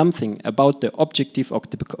something about the objective of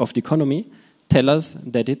the economy tell us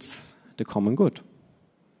that it's the common good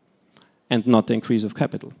and not the increase of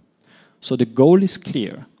capital. So the goal is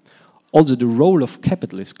clear. Also, the role of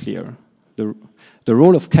capital is clear. The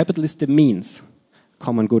role of capital is the means.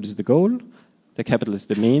 Common good is the goal. The capital is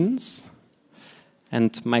the means.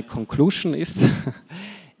 And my conclusion is,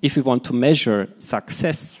 if we want to measure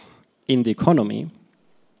success in the economy,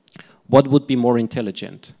 what would be more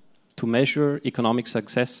intelligent? To measure economic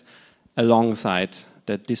success alongside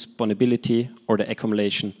the disponibility or the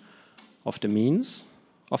accumulation of the means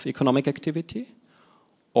of economic activity,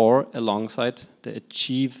 or alongside the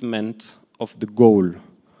achievement of the goal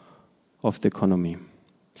of the economy.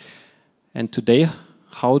 And today,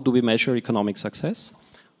 how do we measure economic success?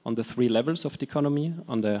 On the three levels of the economy.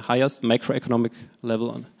 On the highest macroeconomic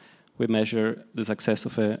level, we measure the success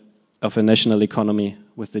of a national economy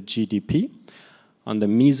with the GDP. On the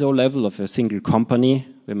meso level of a single company,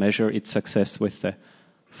 we measure its success with the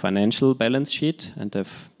financial balance sheet and the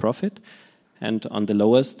profit. And on the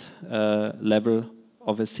lowest level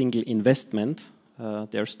of a single investment,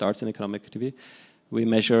 there starts an economic activity, we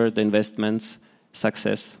measure the investment's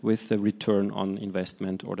success with the return on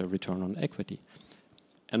investment or the return on equity.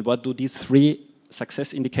 And what do these three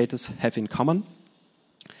success indicators have in common?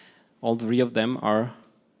 All three of them are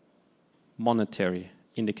monetary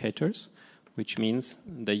indicators, which means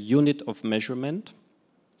the unit of measurement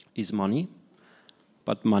is money,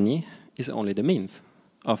 but money is only the means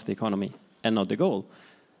of the economy and not the goal.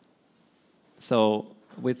 So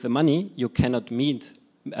with the money, you cannot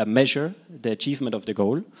measure the achievement of the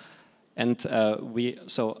goal. And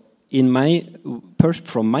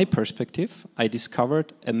from my perspective, I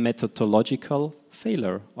discovered a methodological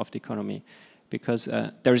failure of the economy, because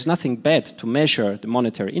there is nothing bad to measure the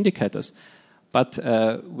monetary indicators, but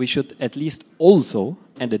we should at least also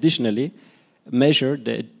and additionally measure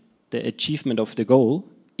the achievement of the goal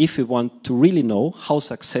if we want to really know how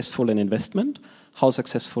successful an investment, how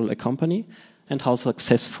successful a company, and how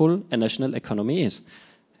successful a national economy is.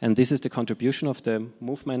 And this is the contribution of the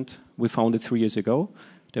movement we founded 3 years ago,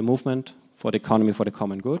 the movement for the economy for the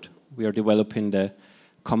common good. We are developing the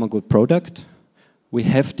common good product. We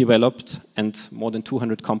have developed, and more than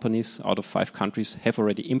 200 companies out of 5 countries have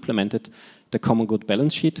already implemented the common good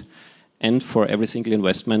balance sheet. And for every single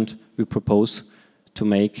investment, we propose to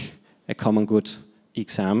make a common good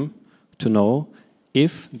exam to know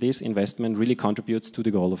if this investment really contributes to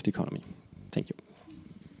the goal of the economy. Thank you.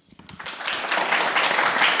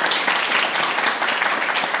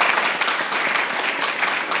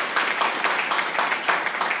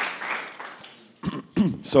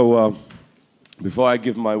 So before I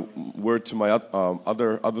give my word to my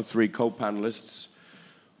other 3 co-panelists,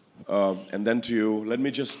 and then to you, let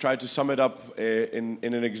me just try to sum it up in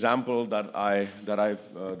an example that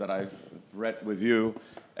I've read with you.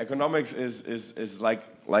 Economics is like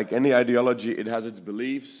any ideology; it has its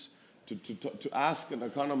beliefs. To ask an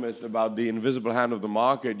economist about the invisible hand of the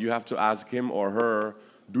market, you have to ask him or her,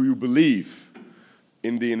 do you believe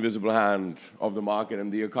in the invisible hand of the market?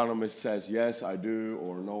 And the economist says, yes, I do,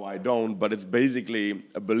 or no, I don't. But it's basically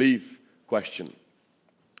a belief question.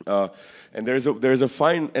 And there's a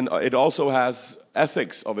fine, and it also has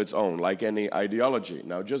ethics of its own, like any ideology.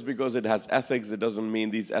 Now, just because it has ethics, it doesn't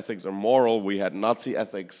mean these ethics are moral. We had Nazi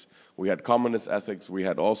ethics, we had communist ethics, we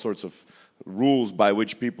had all sorts of rules by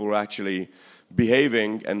which people were actually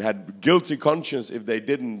behaving and had guilty conscience if they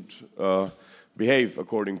didn't behave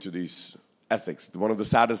according to these ethics. One of the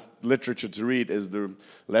saddest literature to read is the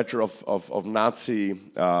letter of Nazi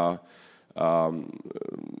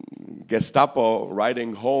Gestapo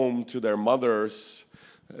writing home to their mothers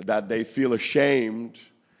that they feel ashamed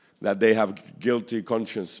that they have guilty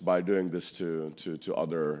conscience by doing this to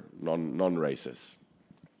other non-races.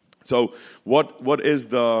 So what is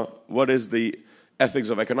the ethics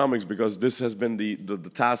of economics? Because this has been the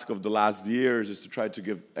task of the last years, is to try to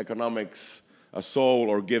give economics a soul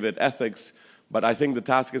or give it ethics. But I think the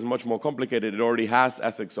task is much more complicated. It already has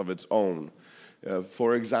ethics of its own.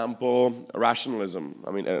 For example, rationalism.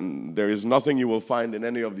 I mean, and there is nothing you will find in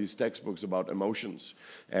any of these textbooks about emotions.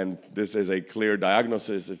 And this is a clear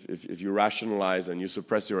diagnosis. If you rationalize and you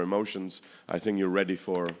suppress your emotions, I think you're ready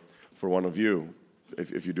for one of you,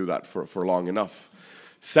 if you do that for long enough.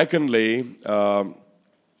 Secondly,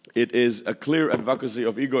 it is a clear advocacy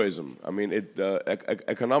of egoism. I mean,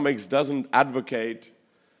 economics doesn't advocate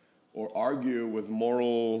or argue with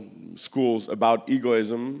moral schools about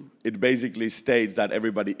egoism. It basically states that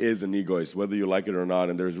everybody is an egoist, whether you like it or not,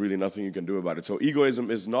 and there's really nothing you can do about it. So egoism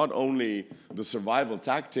is not only the survival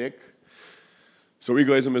tactic, so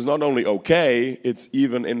egoism is not only okay, it's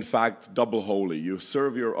even, in fact, double holy. You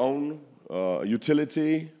serve your own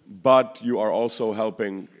utility, but you are also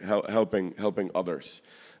helping others.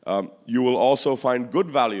 You will also find good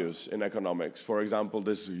values in economics. For example,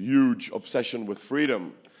 this huge obsession with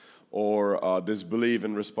freedom, or this belief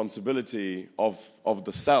in responsibility of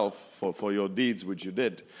the self for your deeds which you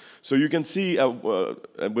did. So you can see,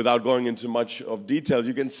 without going into much of details,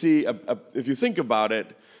 you can see, if you think about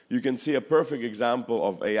it, you can see a perfect example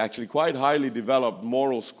of a actually quite highly developed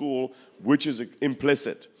moral school which is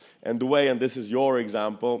implicit. And the way, and this is your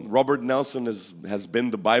example, Robert Nelson has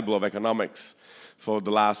been the Bible of economics for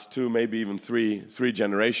the last 2, maybe even three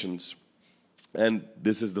generations. And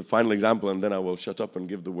this is the final example, and then I will shut up and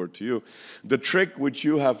give the word to you. The trick which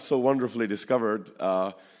you have so wonderfully discovered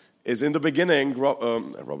is, in the beginning,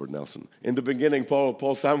 Robert Nelson. In the beginning,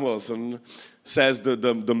 Paul Samuelson says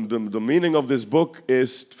the meaning of this book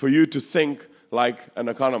is for you to think like an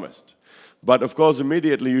economist. But of course,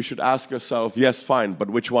 immediately you should ask yourself, yes, fine, but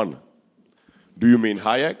which one? Do you mean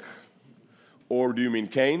Hayek? Or do you mean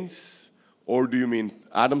Keynes? Or do you mean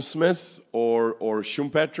Adam Smith? Or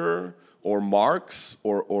Schumpeter? Or Marx,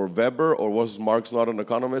 or Weber, or was Marx not an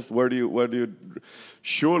economist? Where do you?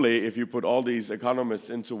 Surely, if you put all these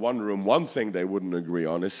economists into one room, one thing they wouldn't agree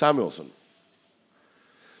on is Samuelson.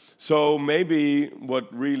 So maybe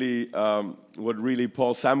what really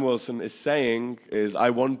Paul Samuelson is saying is,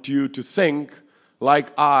 I want you to think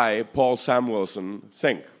like I, Paul Samuelson,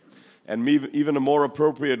 think. And even a more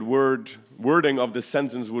appropriate wording of this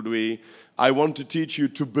sentence would be, I want to teach you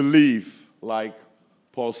to believe like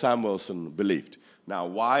Paul Samuelson believed. Now,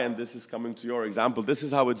 why? And this is coming to your example. This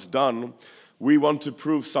is how it's done. We want to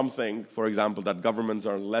prove something, for example, that governments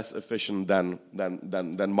are less efficient than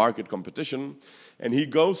market competition. And he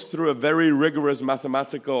goes through a very rigorous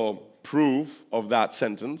mathematical proof of that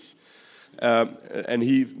sentence. And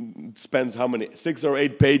he spends how many? 6 or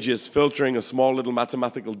 8 pages filtering a small little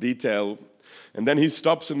mathematical detail. And then he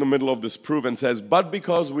stops in the middle of this proof and says, but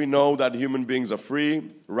because we know that human beings are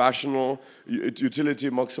free, rational, utility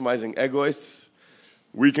maximizing egoists,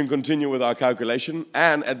 we can continue with our calculation.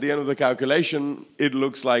 And at the end of the calculation, it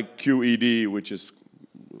looks like QED, which is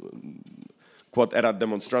quod erat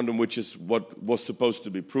demonstrandum, which is what was supposed to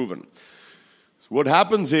be proven. So what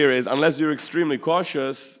happens here is, unless you're extremely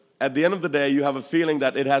cautious, at the end of the day, you have a feeling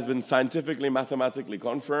that it has been scientifically, mathematically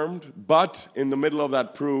confirmed, but in the middle of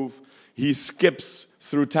that proof, he skips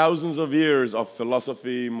through thousands of years of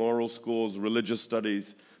philosophy, moral schools, religious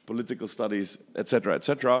studies, political studies, etc.,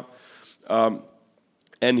 etc.,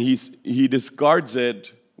 and he discards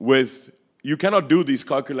it with, you cannot do these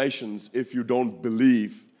calculations if you don't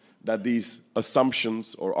believe that these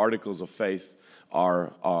assumptions or articles of faith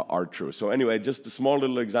are true. So anyway, just a small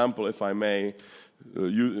little example, if I may,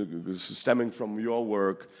 stemming from your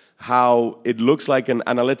work, how it looks like an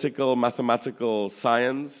analytical, mathematical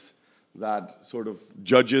science that sort of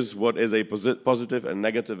judges what is a positive and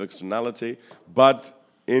negative externality, but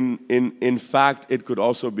in fact, it could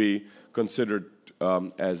also be considered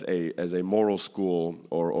as a moral school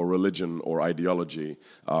or religion or ideology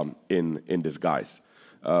in disguise.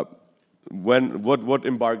 what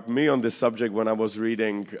embarked me on this subject when I was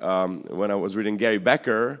reading Gary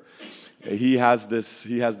Becker, he has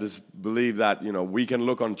this belief that we can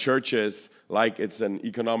look on churches like it's an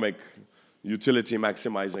economic utility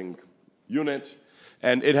maximizing unit,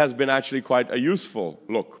 and it has been actually quite a useful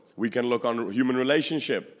look. We can look on human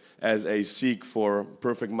relationship as a seek for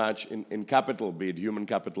perfect match in capital, be it human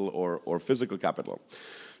capital or physical capital,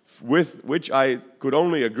 with which I could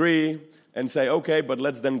only agree and say, okay, but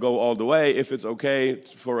let's then go all the way. If it's okay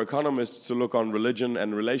for economists to look on religion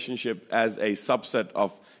and relationship as a subset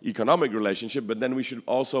of economic relationship, but then we should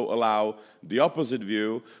also allow the opposite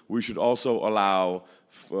view. We should also allow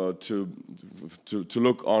to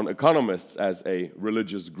look on economists as a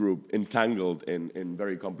religious group entangled in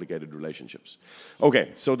very complicated relationships.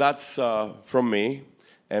 Okay, so that's from me,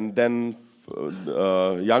 and then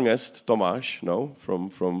youngest Tomáš,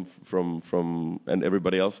 from and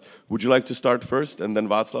everybody else. Would you like to start first, and then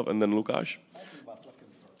Václav, and then Lukáš? I think Václav can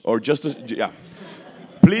start. Or just yeah.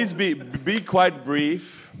 Please be quite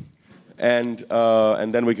brief, and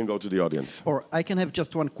then we can go to the audience. Or I can have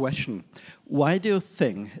just one question. Why do you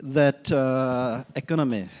think that the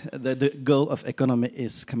goal of economy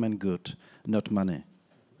is common good, not money?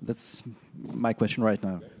 That's my question right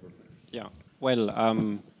now. Yeah. Well,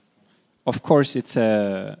 of course, it's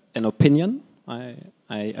an opinion.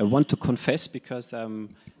 I want to confess because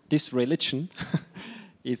this religion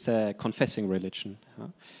is a confessing religion.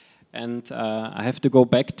 And I have to go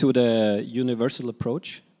back to the universal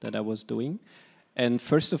approach that I was doing. And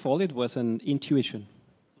first of all, it was an intuition.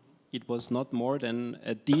 It was not more than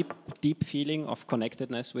a deep feeling of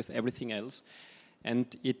connectedness with everything else. And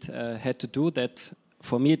it had to do that,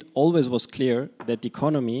 for me, it always was clear that the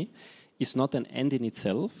economy is not an end in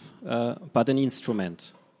itself, but an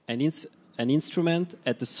instrument. An instrument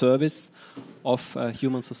at the service of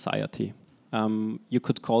human society. You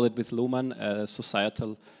could call it with Luhmann a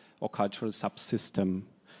societal or cultural subsystem.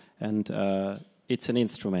 And it's an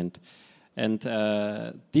instrument. And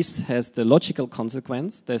this has the logical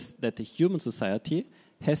consequence that the human society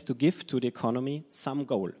has to give to the economy some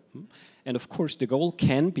goal. And of course, the goal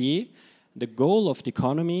can be, the goal of the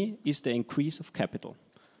economy is the increase of capital.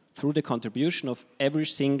 Through the contribution of every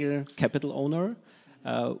single capital owner,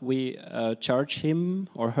 we charge him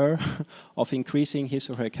or her of increasing his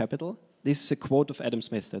or her capital. This is a quote of Adam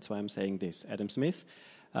Smith, that's why I'm saying this. Adam Smith,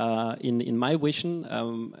 in my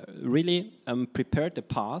vision, really prepared the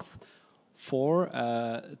path for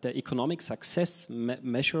the economic success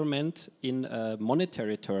measurement in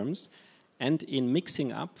monetary terms and in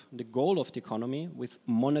mixing up the goal of the economy with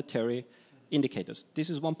monetary indicators. This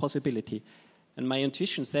is one possibility. And my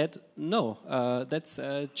intuition said, no, that's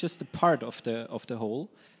just a part of the whole.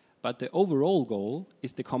 But the overall goal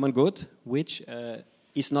is the common good, which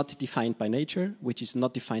is not defined by nature, which is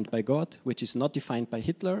not defined by God, which is not defined by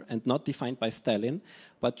Hitler and not defined by Stalin,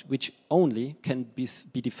 but which only can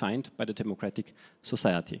be defined by the democratic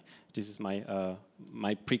society. This is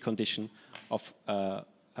my precondition of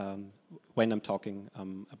when I'm talking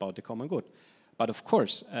about the common good. But of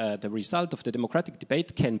course, the result of the democratic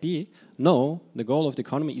debate can be, no, the goal of the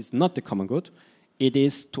economy is not the common good. It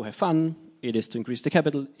is to have fun, it is to increase the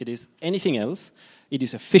capital, it is anything else, it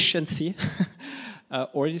is efficiency,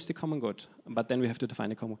 or it is the common good. But then we have to define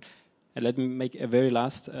the common good. And let me make a very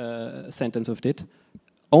last sentence of it.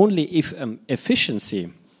 Only if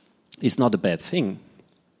efficiency is not a bad thing,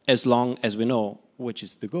 as long as we know which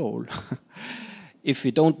is the goal. If we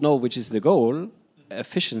don't know which is the goal,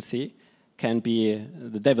 efficiency can be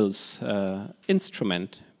the devil's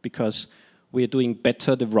instrument, because we are doing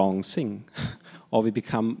better the wrong thing, or we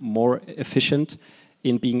become more efficient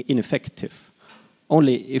in being ineffective.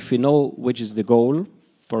 Only if we know which is the goal,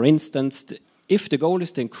 for instance, if the goal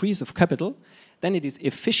is the increase of capital, then it is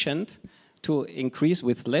efficient to increase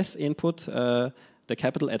with less input the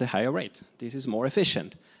capital at a higher rate. This is more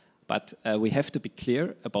efficient. But we have to be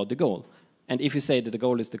clear about the goal. And if we say that the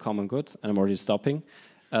goal is the common good, and I'm already stopping,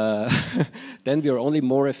 then we are only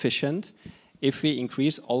more efficient if we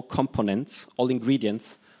increase all components, all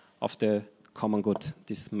ingredients of the common good.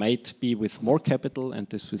 This might be with more capital, and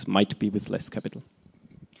this might be with less capital.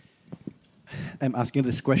 I'm asking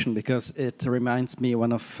this question because it reminds me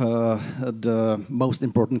one of the most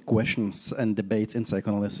important questions and debates in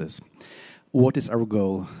psychoanalysis. What is our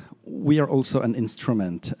goal? We are also an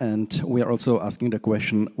instrument, and we are also asking the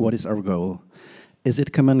question, what is our goal? Is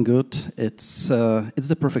it common good? It's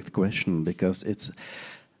the perfect question, because it's,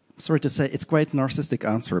 sorry to say, it's quite narcissistic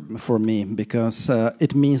answer for me, because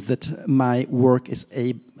it means that my work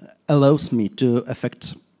allows me to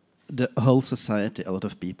affect the whole society, a lot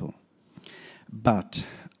of people. But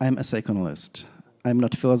I'm a psychoanalyst. I'm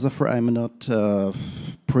not philosopher, I'm not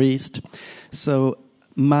priest. So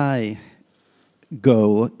my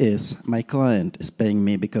goal is my client is paying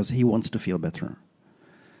me because he wants to feel better.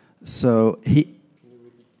 So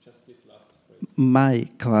my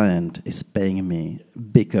client is paying me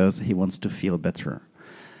because he wants to feel better.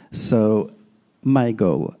 So my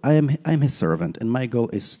goal, I'm his servant, and my goal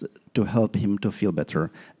is to help him to feel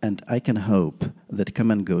better. And I can hope that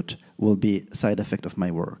common good will be a side effect of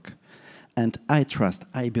my work. And I trust,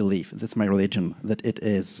 I believe, that's my religion, that it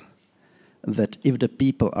is, that if the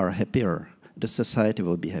people are happier, the society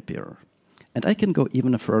will be happier. And I can go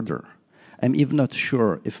even further. I'm even not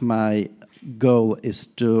sure if my goal is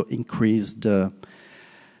to increase the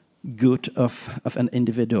good of an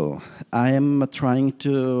individual. I am trying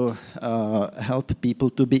to help people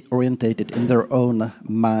to be orientated in their own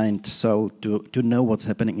mind, so to know what's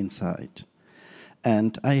happening inside.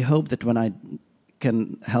 And I hope that when I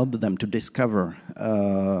can help them to discover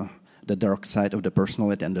the dark side of the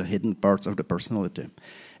personality and the hidden parts of the personality,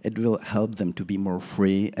 it will help them to be more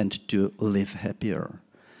free and to live happier.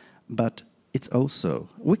 But it's also,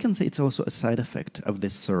 we can say it's also a side effect of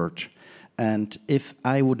this search. And if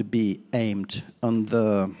I would be aimed on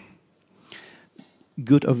the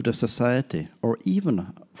good of the society, or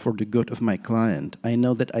even for the good of my client, I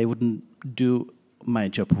know that I wouldn't do my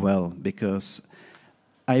job well, because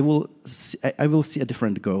I will see a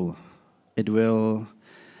different goal. It will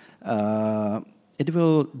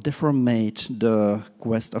deformate the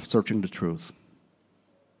quest of searching the truth.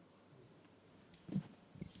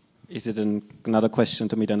 Is it another question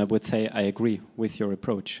to me? Then I would say I agree with your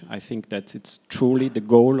approach. I think that it's truly the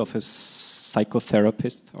goal of a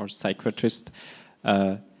psychotherapist or psychiatrist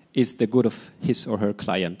is the good of his or her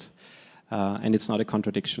client. And it's not a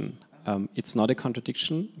contradiction. It's not a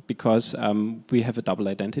contradiction because we have a double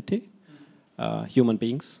identity, human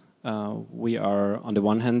beings. We are, on the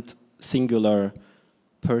one hand, singular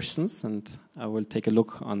persons, and I will take a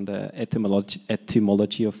look on the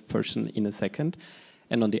etymology of person in a second.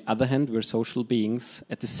 And on the other hand, we're social beings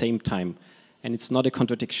at the same time. And it's not a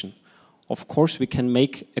contradiction. Of course, we can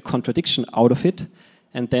make a contradiction out of it,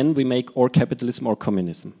 and then we make or capitalism or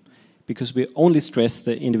communism. Because we only stress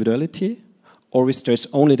the individuality, or we stress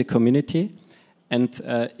only the community, and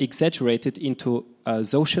exaggerate it into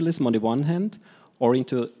socialism on the one hand, or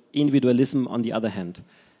into individualism on the other hand.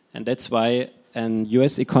 And that's why an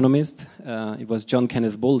US economist, it was John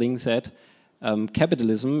Kenneth Boulding, said,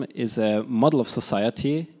 capitalism is a model of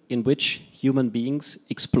society in which human beings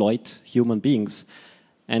exploit human beings.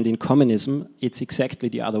 And in communism, it's exactly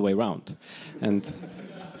the other way around. And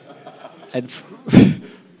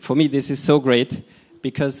for me, this is so great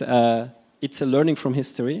because it's a learning from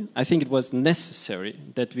history. I think it was necessary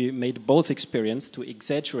that we made both experience to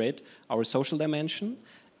exaggerate our social dimension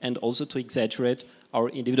and also to exaggerate our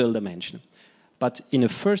individual dimension. But in a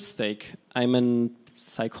first stake, I'm a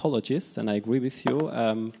psychologist, and I agree with you,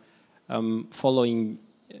 following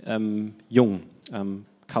Jung,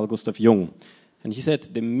 Carl Gustav Jung. And he said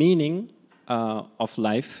the meaning of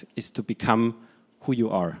life is to become who you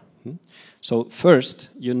are. So first,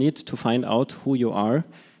 you need to find out who you are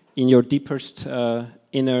in your deepest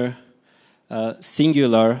inner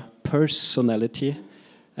singular personality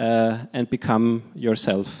and become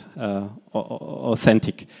yourself,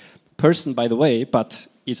 authentic. Person, by the way, but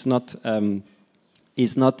it's not a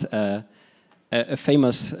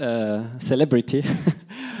famous celebrity,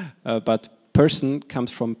 but person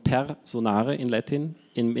comes from per sonare in Latin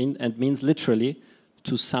and means literally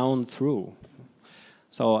to sound through.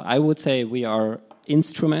 So I would say we are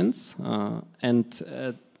instruments, and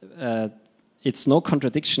it's no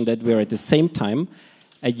contradiction that we are at the same time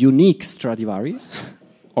a unique Stradivari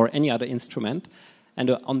or any other instrument, and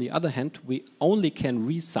on the other hand, we only can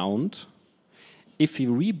resound if we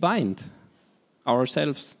rebind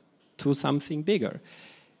ourselves to something bigger.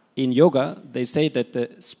 In yoga, they say that the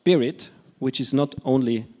spirit, which is not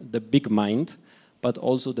only the big mind, but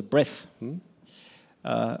also the breath,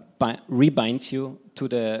 rebinds you to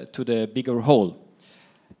the bigger whole.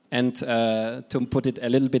 And to put it a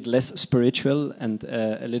little bit less spiritual and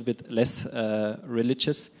a little bit less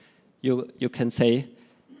religious, you can say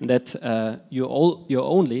that you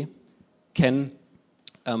only can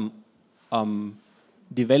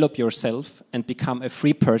develop yourself and become a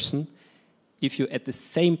free person if you at the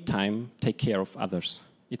same time take care of others.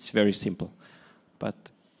 It's very simple. But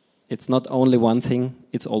it's not only one thing,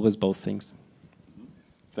 it's always both things.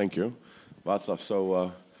 Thank you. Václav,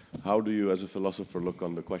 so how do you as a philosopher look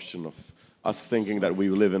on the question of us thinking that we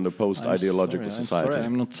live in the post-ideological society?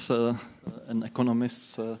 I'm not an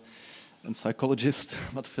economist and psychologist,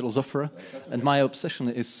 but philosopher. And my obsession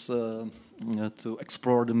is to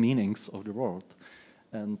explore the meanings of the world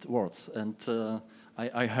and words. And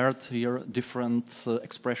I heard here different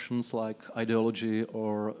expressions like ideology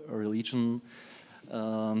or religion,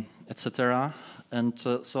 etc. And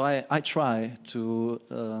so I try to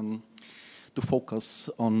focus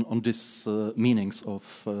on these meanings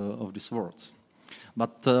of these words.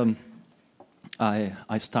 But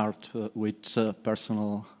I start with a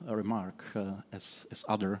personal remark as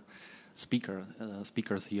other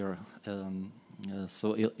speakers here.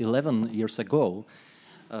 So 11 years ago,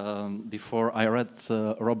 before I read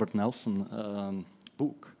Robert Nelson's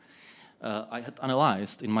book, I had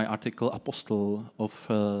analyzed in my article Apostle of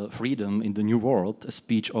Freedom in the New World, a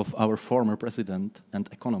speech of our former president and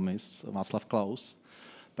economist, Václav Klaus.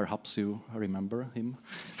 Perhaps you remember him.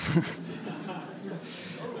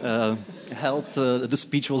 The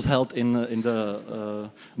speech was held in the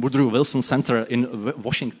Woodrow Wilson Center in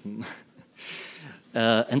Washington.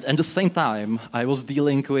 And at the same time, I was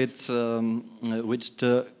dealing with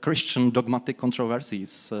the Christian dogmatic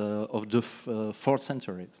controversies of the 4th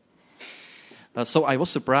century. So I was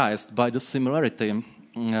surprised by the similarity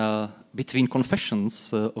between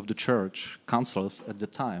confessions of the church councils at the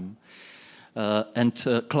time and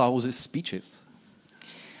Klaus's speeches.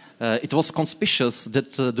 It was conspicuous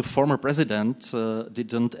that the former president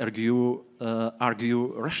didn't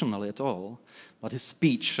argue rationally at all, but his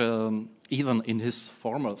speech, even in his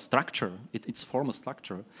formal structure, its formal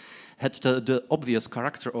structure, had the obvious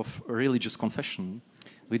character of religious confession,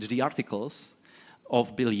 with the articles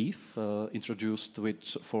of belief introduced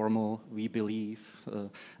with formal "we believe,"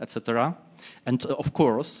 etc., and of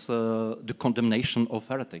course the condemnation of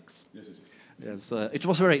heretics. Yes, it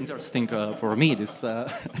was very interesting for me. This,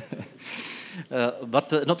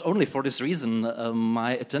 but not only for this reason,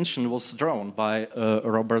 my attention was drawn by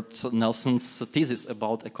Robert Nelson's thesis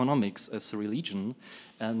about economics as religion,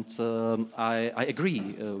 and I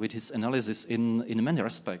agree with his analysis in many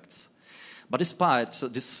respects. But despite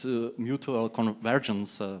this mutual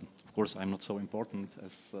convergence, of course, I'm not so important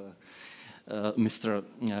as Mr.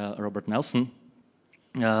 Robert Nelson.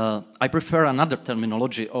 I prefer another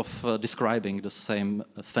terminology of describing the same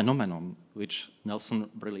phenomenon, which Nelson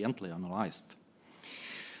brilliantly analyzed.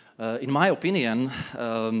 In my opinion,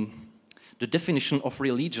 the definition of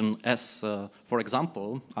religion as, for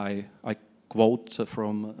example, I quote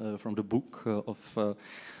from the book of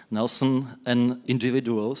Nelson, an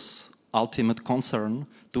individual's ultimate concern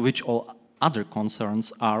to which all other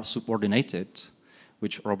concerns are subordinated,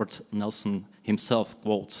 which Robert Nelson himself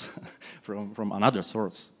quotes from another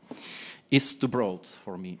source, is too broad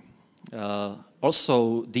for me.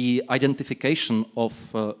 Also, the identification of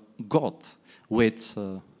God with,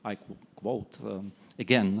 I quote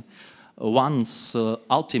again, one's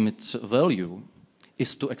ultimate value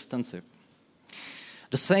is too extensive.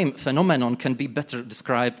 The same phenomenon can be better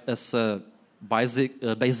described as a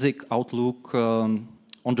basic outlook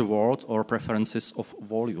on the world or preferences of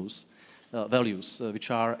values,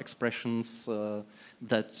 which are expressions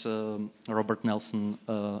that Robert Nelson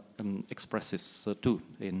expresses too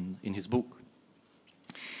in his book.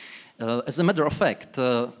 As a matter of fact,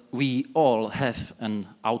 we all have an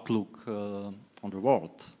outlook on the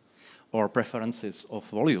world or preferences of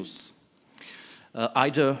values,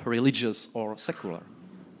 either religious or secular.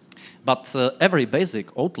 But every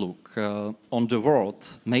basic outlook on the world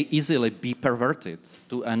may easily be perverted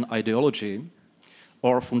to an ideology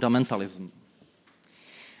or fundamentalism.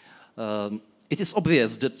 It is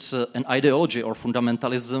obvious that an ideology or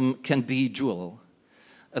fundamentalism can be dual,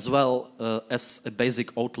 as well as a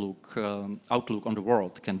basic outlook on the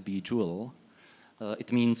world can be dual.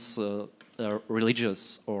 It means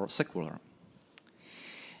religious or secular.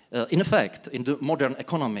 In fact, in the modern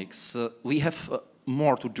economics, we have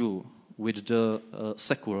more to do with the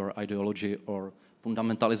secular ideology or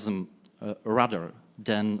fundamentalism rather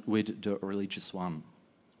than with the religious one.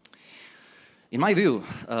 In my view,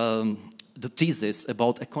 the thesis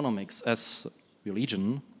about economics as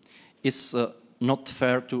religion is not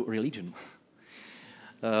fair to religion.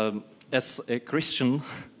 As a Christian,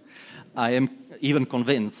 I am even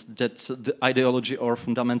convinced that the ideology or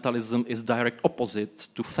fundamentalism is direct opposite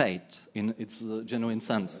to faith in its genuine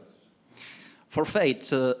sense. For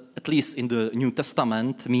faith, at least in the New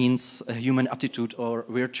Testament, means a human attitude or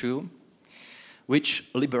virtue which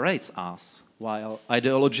liberates us, while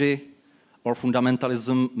ideology or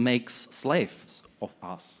fundamentalism makes slaves of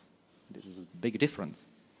us. This is a big difference.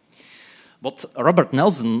 What Robert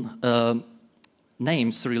Nelson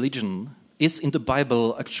names religion is in the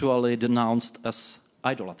Bible actually denounced as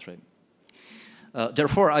idolatry.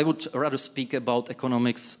 Therefore, I would rather speak about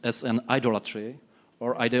economics as an idolatry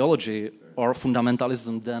or ideology or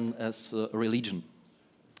fundamentalism than as religion.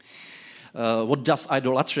 What does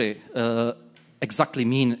idolatry exactly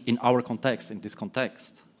mean in our context, in this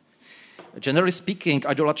context? Generally speaking,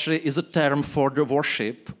 idolatry is a term for the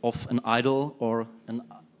worship of an idol or an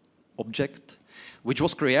object which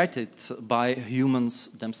was created by humans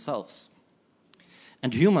themselves.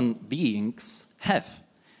 And human beings have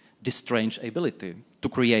this strange ability to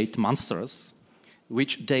create monsters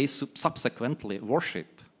which they subsequently worship,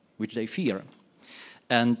 which they fear,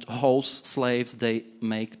 and whose slaves they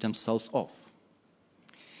make themselves of.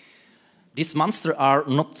 These monsters are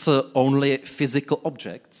not only physical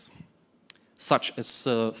objects, such as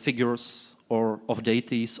figures or of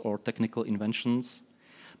deities or technical inventions,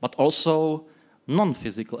 but also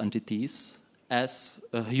non-physical entities as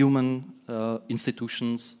human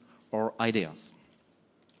institutions or ideas.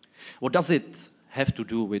 What does it have to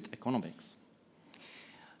do with economics?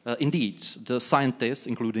 Indeed, the scientists,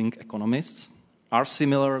 including economists, are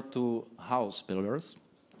similar to house builders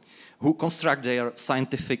who construct their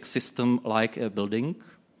scientific system like a building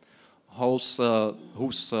whose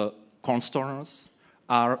cornerstones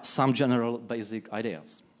are some general basic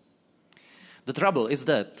ideas. The trouble is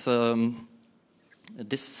that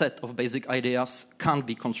this set of basic ideas can't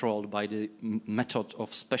be controlled by the method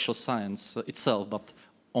of special science itself, but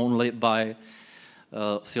only by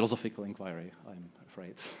philosophical inquiry, I'm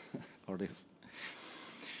afraid, or this.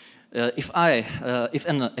 If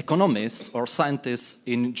an economist or scientist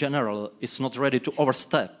in general is not ready to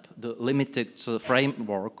overstep the limited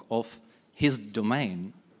framework of his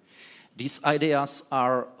domain, these ideas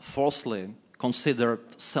are falsely considered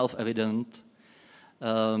self-evident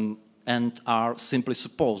and are simply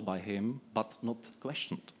supposed by him, but not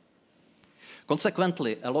questioned.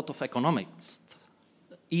 Consequently, a lot of economists,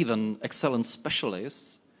 even excellent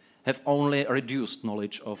specialists, have only reduced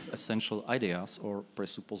knowledge of essential ideas or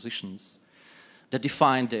presuppositions that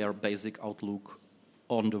define their basic outlook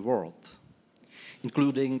on the world,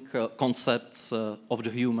 including concepts of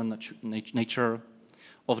the human nature,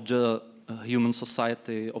 of the human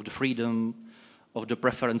society, of the freedom, of the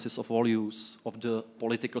preferences of values, of the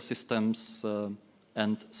political systems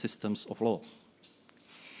and systems of law.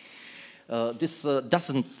 This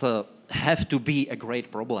doesn't have to be a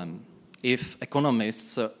great problem if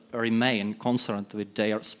economists remain concerned with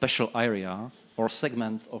their special area or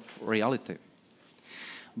segment of reality.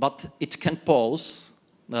 But it can pose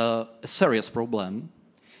a serious problem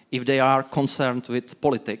if they are concerned with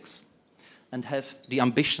politics and have the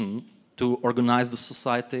ambition to organize the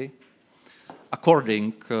society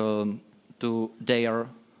according to their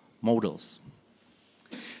models,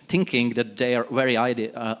 thinking that their very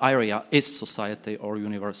area is society or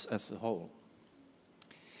universe as a whole.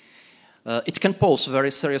 It can pose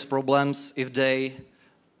very serious problems if they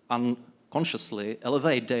unconsciously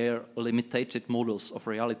elevate their limited models of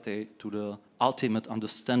reality to the ultimate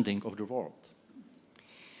understanding of the world.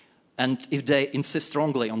 And if they insist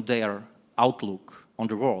strongly on their outlook on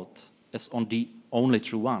the world as on the only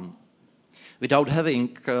true one, without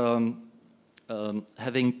having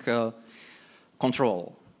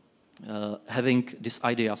control, having these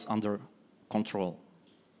ideas under control.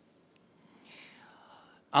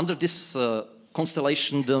 Under this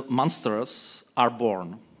constellation, the monsters are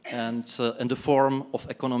born, and the form of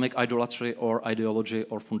economic idolatry or ideology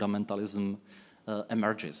or fundamentalism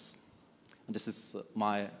emerges. And this is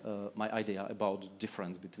my idea about the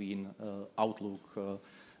difference between outlook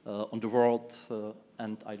on the world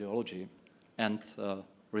and ideology and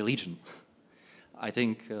religion. I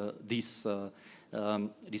think these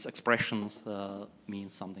expressions mean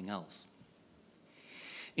something else.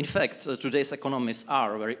 In fact, today's economists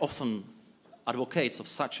are very often advocates of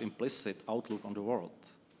such implicit outlook on the world.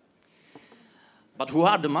 But who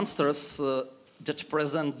are the monsters that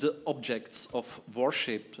present the objects of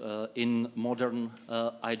worship in modern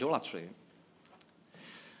idolatry?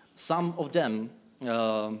 Some of them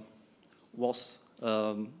were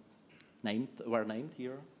named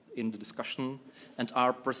here in the discussion and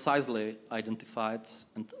are precisely identified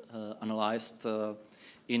and analyzed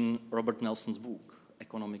in Robert Nelson's book,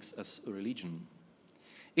 Economics as a Religion.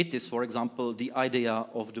 It is, for example, the idea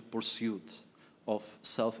of the pursuit of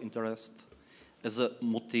self-interest as a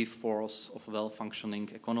motive force of well-functioning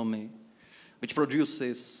economy, which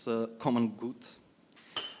produces common good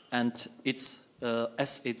and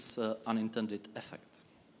as its unintended effect.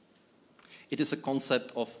 It is a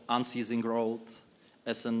concept of unceasing growth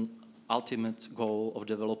as an ultimate goal of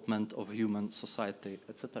development of human society,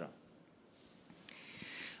 etc.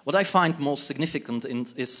 What I find most significant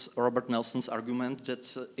is Robert Nelson's argument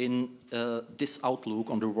that in this outlook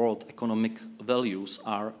on the world, economic values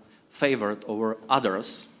are favored over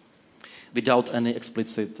others without any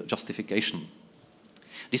explicit justification.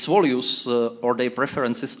 These values or their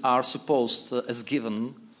preferences are supposed as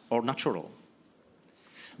given or natural.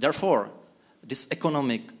 Therefore, this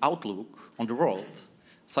economic outlook on the world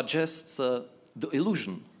suggests the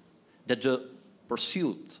illusion that the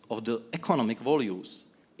pursuit of the economic values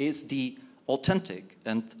is the authentic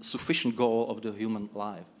and sufficient goal of the human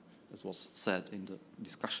life, as was said in the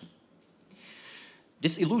discussion.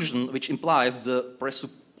 This illusion, which implies the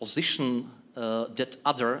presupposition that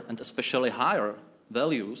other and especially higher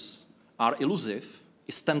values are elusive,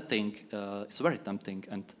 is tempting, is very tempting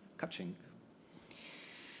and catching.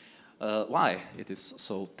 Why it is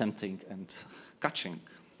so tempting and catching?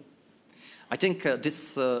 I think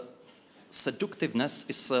this seductiveness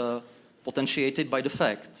is potentiated by the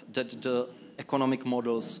fact that the economic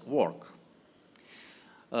models work.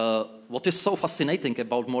 What is so fascinating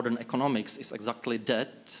about modern economics is exactly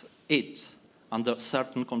that it, under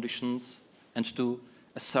certain conditions and to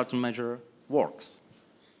a certain measure, works.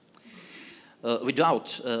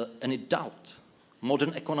 Without any doubt,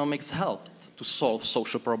 modern economics helped to solve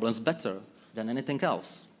social problems better than anything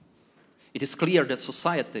else. It is clear that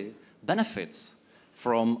society benefits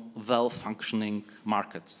from well-functioning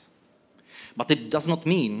markets. But it does not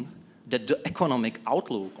mean that the economic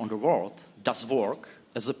outlook on the world does work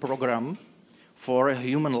as a program for a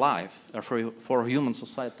human life, or for a human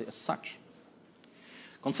society as such.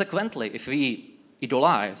 Consequently, if we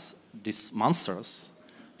idolize these monsters,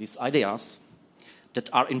 these ideas that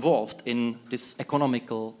are involved in this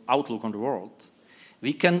economical outlook on the world,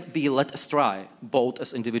 we can be led astray both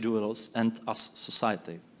as individuals and as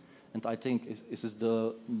society. And I think this is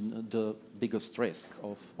the biggest risk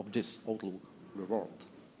of this outlook of the world.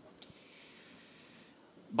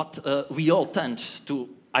 But we all tend to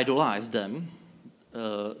idolize them,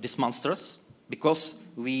 these monsters, because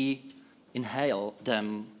we inhale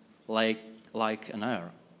them like an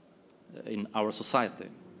air in our society.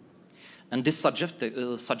 And this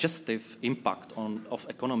suggestive impact of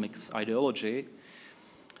economics ideology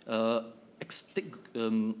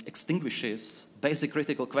extinguishes basic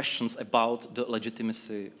critical questions about the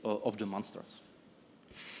legitimacy of the monsters.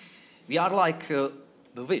 We are like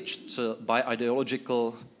bewitched by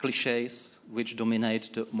ideological cliches which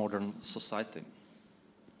dominate the modern society.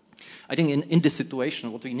 I think in this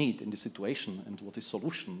situation, what we need in this situation and what is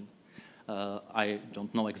solution, I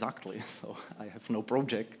don't know exactly, so I have no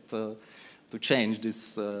project to change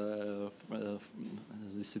this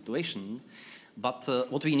situation. But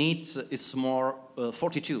what we need is more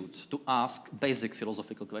fortitude to ask basic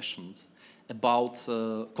philosophical questions about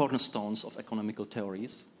cornerstones of economical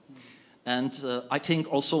theories. And I think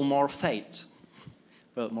also more faith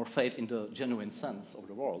in the genuine sense of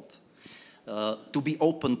the word, to be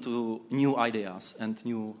open to new ideas and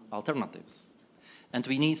new alternatives. And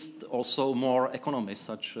we need also more economists,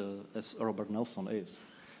 such as Robert Nelson is,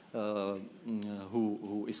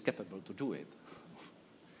 who is capable to do it.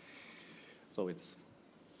 So it's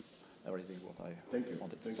everything what I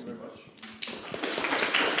wanted to say. Thank you very much.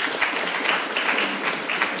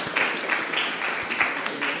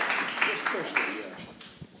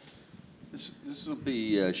 This will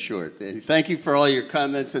be short. Thank you for all your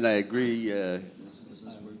comments, and I agree.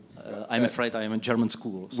 I'm afraid I am in German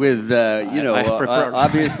school. So with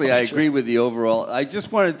obviously, I Sure. agree with the overall. I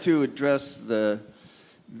just wanted to address the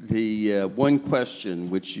one question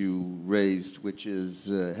which you raised, which is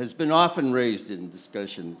has been often raised in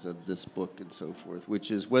discussions of this book and so forth, which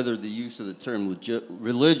is whether the use of the term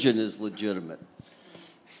religion is legitimate.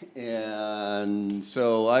 And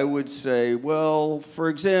so I would say, well, for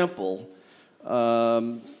example,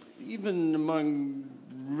 even among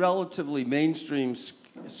relatively mainstream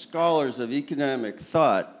scholars of economic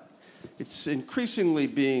thought, it's increasingly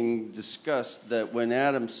being discussed that when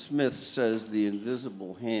Adam Smith says the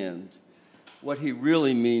invisible hand, what he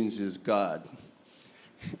really means is God.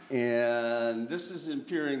 And this is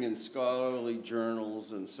appearing in scholarly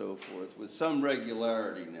journals and so forth with some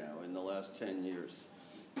regularity now in the last 10 years.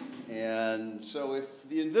 And so if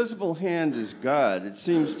the invisible hand is God, it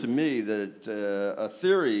seems to me that a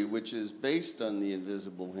theory which is based on the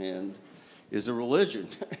invisible hand is a religion.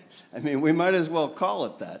 I mean, we might as well call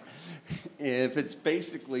it that. If it's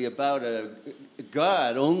basically about a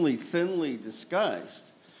God only thinly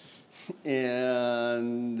disguised.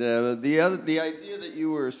 And the idea that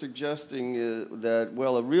you were suggesting that,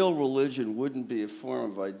 well, a real religion wouldn't be a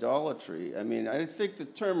form of idolatry. I mean, I think the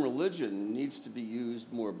term religion needs to be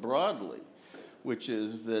used more broadly, which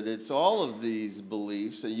is that it's all of these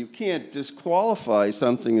beliefs, and you can't disqualify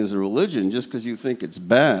something as a religion just because you think it's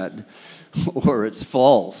bad or it's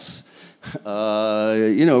false.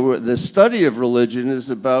 You know, the study of religion is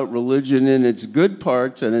about religion in its good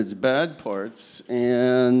parts and its bad parts,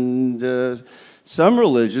 and some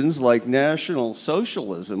religions, like National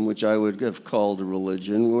Socialism, which I would have called a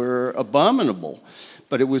religion, were abominable.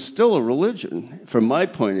 But it was still a religion, from my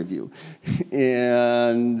point of view.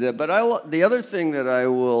 And the other thing that I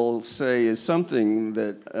will say is something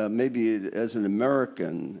that maybe as an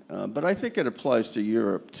American, but I think it applies to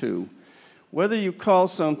Europe too. Whether you call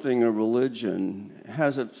something a religion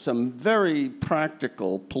has some very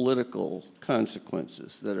practical political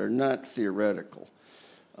consequences that are not theoretical.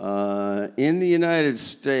 In the United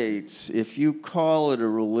States, if you call it a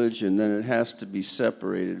religion, then it has to be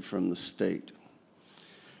separated from the state.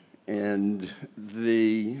 And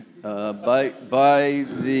by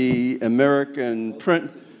the American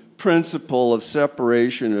principle of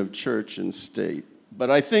separation of church and state. But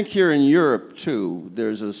I think here in Europe, too,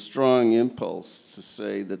 there's a strong impulse to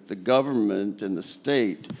say that the government and the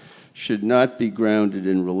state should not be grounded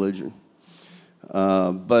in religion.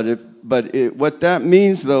 What that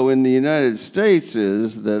means, though, in the United States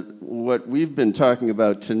is that what we've been talking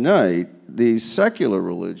about tonight, these secular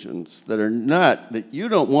religions that you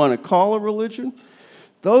don't want to call a religion,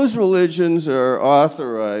 those religions are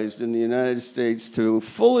authorized in the United States to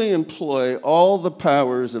fully employ all the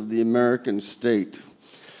powers of the American state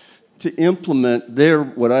to implement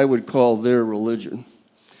what I would call their religion.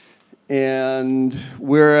 And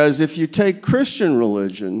whereas if you take Christian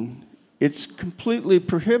religion, it's completely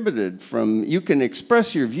prohibited from, you can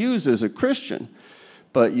express your views as a Christian,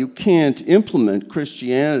 but you can't implement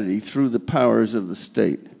Christianity through the powers of the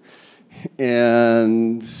state.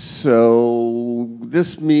 And so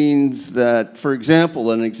this means that, for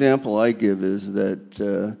example, an example I give is that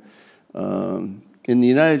in the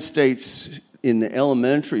United States, in the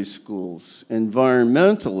elementary schools,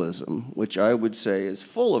 environmentalism, which I would say is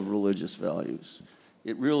full of religious values,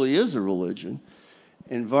 it really is a religion.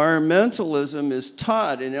 Environmentalism is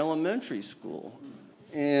taught in elementary school,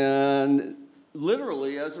 and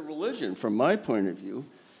literally as a religion from my point of view.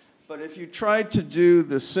 But if you tried to do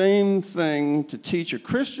the same thing to teach a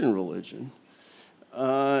Christian religion,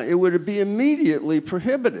 it would be immediately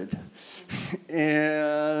prohibited.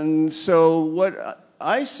 And so what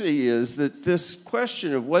I see is that this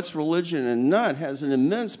question of what's religion and not has an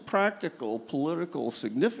immense practical political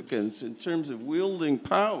significance in terms of wielding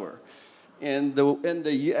power. And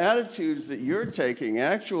the attitudes that you're taking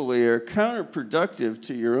actually are counterproductive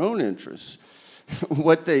to your own interests.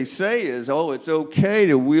 What they say is, oh, it's okay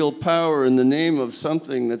to wield power in the name of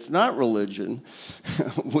something that's not religion,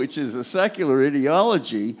 which is a secular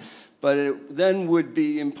ideology, but it then would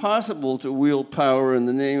be impossible to wield power in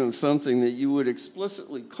the name of something that you would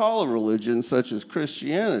explicitly call a religion, such as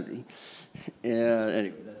Christianity. And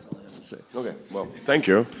anyway, that's all I have to say. Okay, well, thank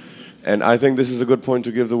you. And I think this is a good point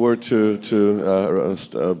to give the word to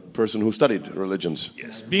a person who studied religions.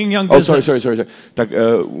 Yes, being young business. Oh, sorry. Tak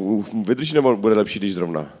vydrží nebo bude lepší, když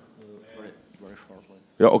zrovna? Very shortly.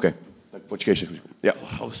 Jo, okay. Tak počkej ještě chvíli. Yeah.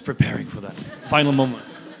 I was preparing for that final moment.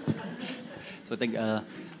 So I think,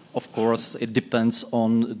 of course, it depends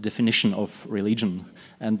on definition of religion,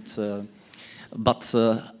 but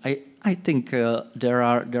I think there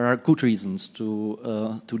are good reasons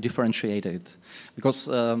to differentiate it, because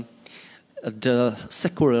the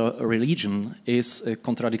secular religion is a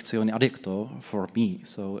contradictione addicto for me.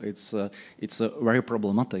 So it's a very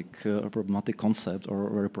problematic concept or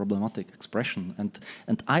very problematic expression, and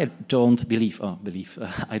I don't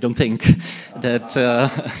I don't think that.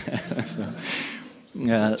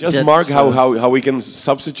 Just mark how we can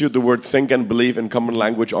substitute the word think and believe in common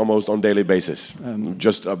language almost on daily basis.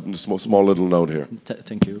 Just a small little note here.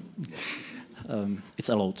 Thank you. It's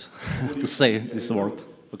allowed to say this word.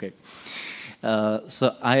 Okay.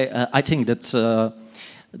 So I think that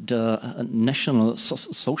the National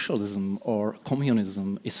Socialism or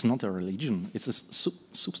communism is not a religion. It's a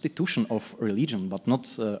substitution of religion, but not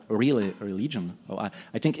really a religion.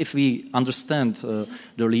 I think if we understand the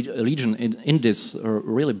religion in this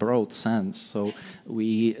really broad sense, so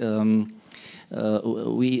we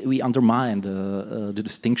undermine the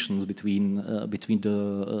distinctions between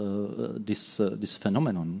this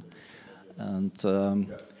phenomenon, and.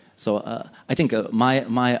 So I think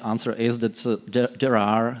my answer is that there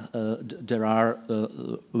are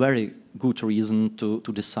very good reasons to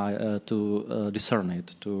discern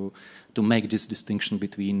it, to make this distinction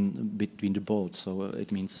between the both. So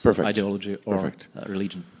it means Perfect. Ideology or Perfect.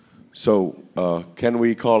 Religion. So can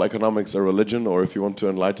we call economics a religion, or if you want to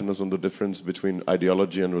enlighten us on the difference between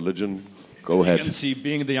ideology and religion? Go ahead. You can see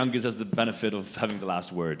being the youngest has the benefit of having the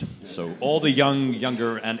last word. So all the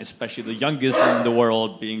younger, and especially the youngest in the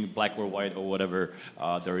world, being black or white or whatever,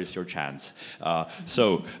 there is your chance.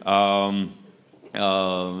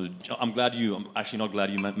 I'm glad I'm actually not glad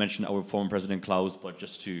you mentioned our former President Klaus, but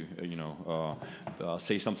just to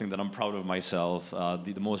say something that I'm proud of myself.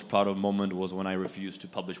 The most proud of moment was when I refused to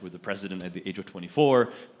publish with the president at the age of 24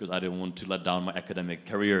 because I didn't want to let down my academic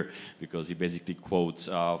career, because he basically quotes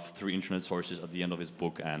 3 internet sources at the end of his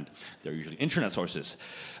book, and they're usually internet sources,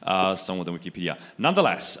 some of them Wikipedia.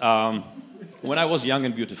 Nonetheless, when I was young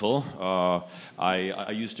and beautiful,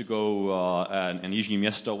 I used to go in Jižní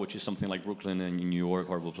Město, which is something like Brooklyn in New York,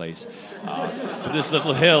 horrible place, to this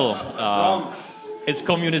little hill. It's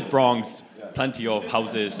communist Bronx. Plenty of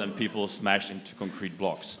houses and people smashed into concrete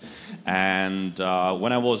blocks. And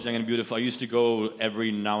when I was young and beautiful, I used to go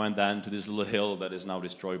every now and then to this little hill that is now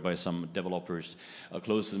destroyed by some developers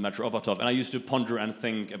close to the Metro Opatov. And I used to ponder and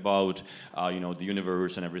think about, the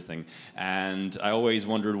universe and everything. And I always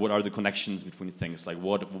wondered, what are the connections between things? Like,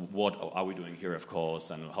 what are we doing here, of course,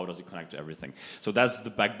 and how does it connect to everything? So that's the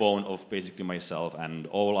backbone of basically myself. And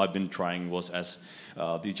all I've been trying was, as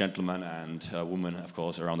these gentlemen and women, of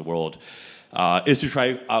course, around the world, is to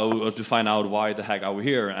try to find out why the heck are we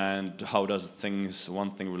here, and how does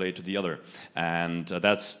one thing relate to the other. And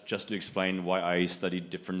that's just to explain why I study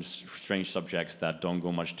different strange subjects that don't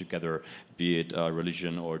go much together, be it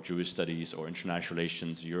religion or Jewish studies or international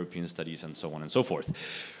relations, European studies, and so on and so forth.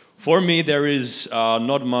 For me, there is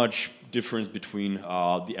not much difference between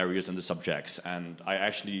the areas and the subjects. And I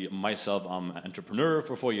actually, myself, I'm an entrepreneur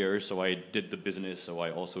for 4 years, so I did the business, so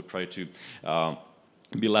I also try to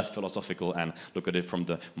be less philosophical and look at it from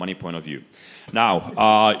the money point of view.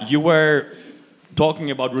 Now, you were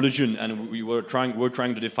talking about religion, and we're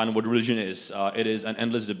trying to define what religion is. It is an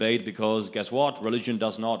endless debate, because guess what? Religion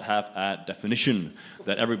does not have a definition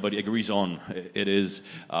that everybody agrees on. It is.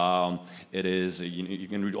 You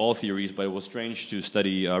can read all theories, but it was strange to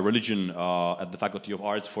study religion at the Faculty of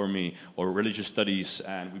Arts for me, or religious studies,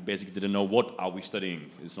 and we basically didn't know what are we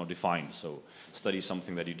studying. It's not defined. So study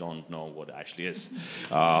something that you don't know what it actually is.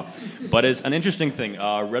 But it's an interesting thing.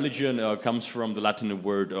 Religion comes from the Latin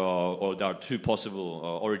word, or there are two possible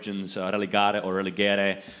origins, religare or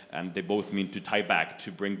religere, and they both mean to tie back,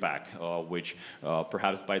 to bring back, which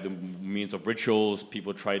perhaps by the means of rituals,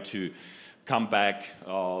 people try to come back,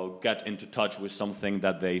 get into touch with something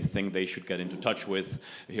that they think they should get into touch with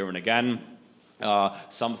here and again.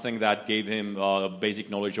 Something that gave him basic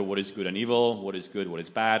knowledge of what is good and evil, what is good, what is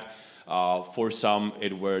bad. For some,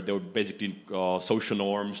 there were basically social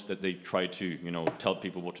norms that they tried to, tell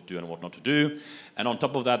people what to do and what not to do. And on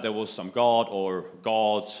top of that, there was some god or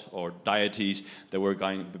gods or deities that were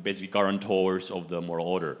basically guarantors of the moral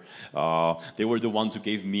order. They were the ones who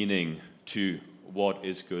gave meaning to what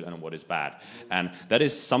is good and what is bad. And that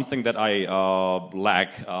is something that I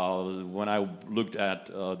lack when I looked at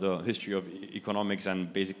the history of economics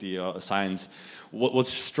and basically science. What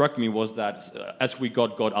struck me was that as we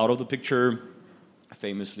got God out of the picture,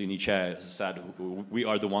 famously Nietzsche said, we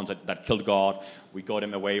are the ones that killed God. We got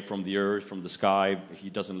him away from the earth, from the sky. He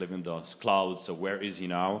doesn't live in the clouds, so where is he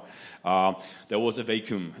now? There was a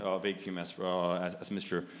vacuum as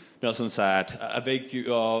Mr. Nelson said, a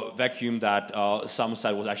vacuum that some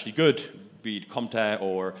said was actually good, be it Comte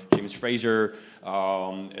or James Fraser.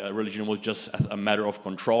 Religion was just a matter of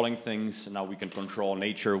controlling things. Now we can control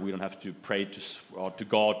nature. We don't have to pray to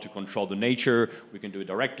God to control the nature. We can do it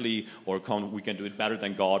directly, or we can do it better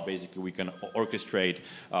than God. Basically, we can orchestrate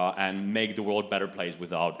and make the world a better place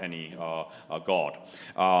without any God.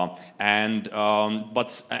 And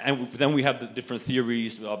then we have the different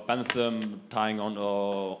theories. Bentham tying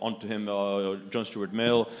onto him John Stuart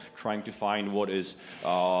Mill, trying to find what is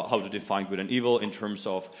how to define good and evil in terms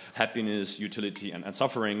of happiness, utility, and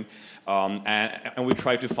suffering, and we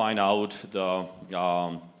try to find out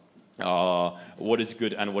what is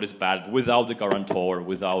good and what is bad without the guarantor,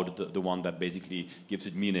 without the one that basically gives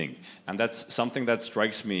it meaning. And that's something that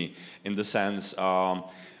strikes me in the sense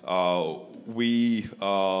we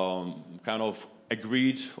kind of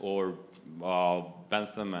agreed, or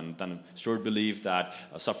Bentham and then Stuart believed that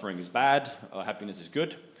suffering is bad, happiness is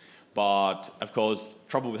good. But, of course,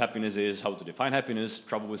 trouble with happiness is how to define happiness.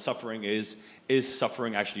 Trouble with suffering is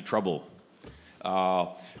suffering actually trouble?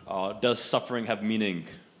 Does suffering have meaning?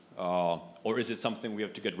 Or is it something we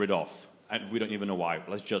have to get rid of? And we don't even know why.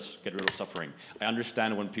 Let's just get rid of suffering. I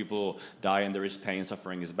understand when people die and there is pain,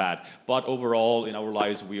 suffering is bad. But overall, in our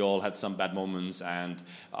lives, we all had some bad moments, and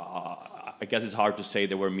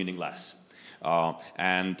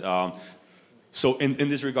So in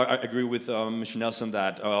this regard, I agree with Mr. Nelson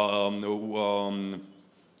that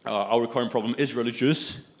our current problem is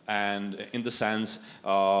religious, and in the sense,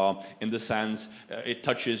 it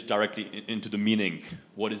touches directly into the meaning.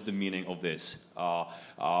 What is the meaning of this?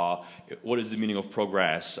 What is the meaning of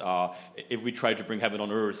progress? If we try to bring heaven on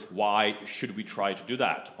earth, why should we try to do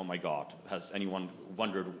that? Oh my God, has anyone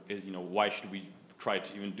wondered? Why should we try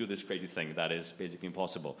to even do this crazy thing that is basically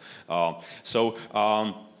impossible?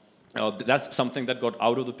 That's something that got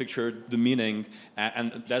out of the picture, the meaning,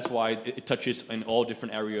 and that's why it touches in all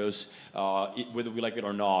different areas, whether we like it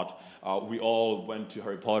or not. We all went to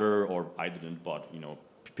Harry Potter, or I didn't, but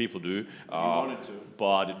people do. Wanted to.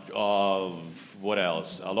 But what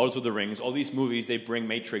else? Lords of the Rings, all these movies, they bring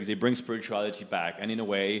Matrix, they bring spirituality back, and in a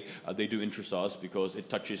way, they do interest us because it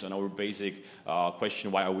touches on our basic question: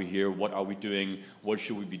 why are we here? What are we doing? What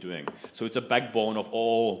should we be doing? So it's a backbone of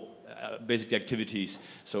all basic activities.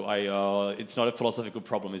 So it's not a philosophical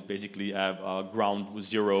problem. It's basically a ground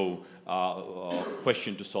zero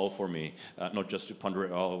question to solve for me, not just to ponder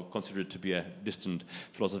or consider it to be a distant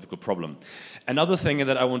philosophical problem. Another thing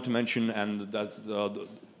that I want to mention, and that's the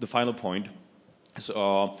final point,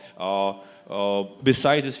 so,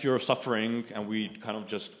 besides this fear of suffering, and we kind of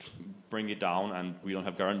just bring it down, and we don't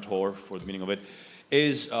have guarantor for the meaning of it,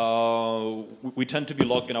 is we tend to be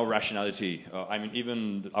locked in our rationality. I mean,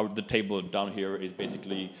 even the table down here is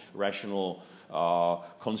basically rational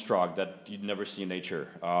construct that you'd never see in nature.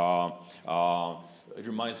 It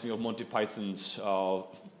reminds me of Monty Python's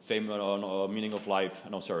famous meaning of life.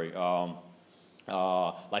 No, sorry,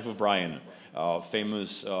 Life of Brian,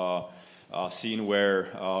 famous scene where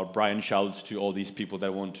Brian shouts to all these people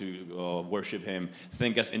that want to worship him,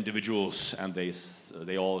 think as individuals, and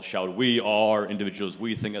they all shout, we are individuals,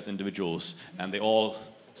 we think as individuals, and they all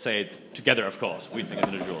say it together, of course, we think as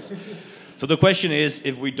individuals. So the question is,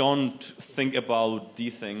 if we don't think about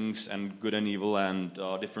these things and good and evil and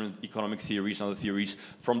different economic theories and other theories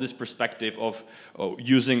from this perspective of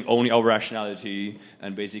using only our rationality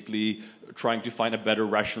and basically trying to find a better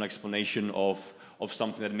rational explanation of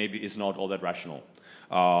something that maybe is not all that rational.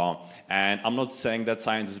 And I'm not saying that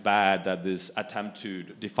science is bad, that this attempt to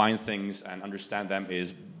define things and understand them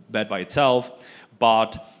is bad by itself,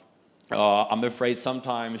 but I'm afraid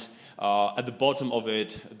sometimes at the bottom of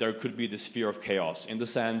it, there could be this fear of chaos. In the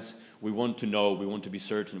sense, we want to know, we want to be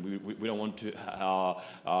certain, we don't want to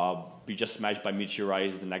be just smashed by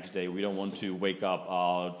meteorites the next day. We don't want to wake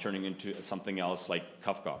up turning into something else like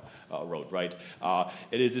Kafka wrote, right?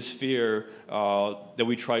 It is this fear that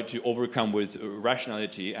we try to overcome with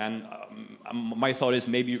rationality, and my thought is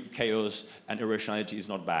maybe chaos and irrationality is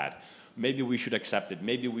not bad. Maybe we should accept it.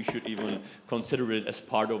 Maybe we should even consider it as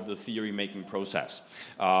part of the theory-making process.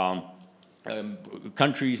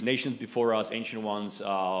 Countries, nations before us, ancient ones,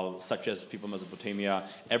 such as people in Mesopotamia,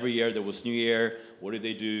 every year there was New Year. What did?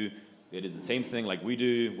 They did the same thing like we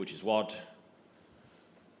do, which is what?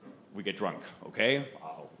 We get drunk, okay?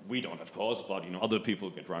 We don't, of course, but other people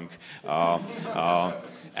get drunk.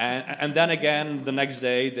 And then again, the next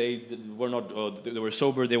day they were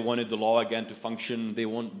sober. They wanted the law again to function. They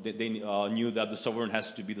knew that the sovereign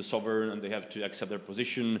has to be the sovereign, and they have to accept their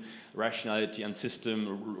position. Rationality and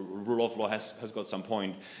system, rule of law has got some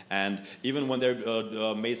point. And even when they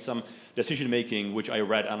made some decision making, which I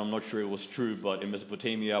read, and I'm not sure it was true, but in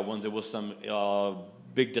Mesopotamia, once there was some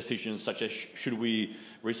big decisions such as should we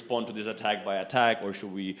respond to this attack by attack, or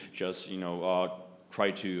should we just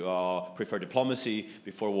try to prefer diplomacy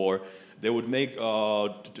before war, they would make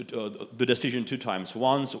the decision two times.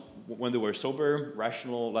 Once when they were sober,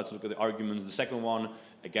 rational, let's look at the arguments. The second one,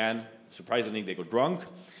 again, surprisingly, they got drunk,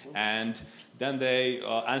 and then they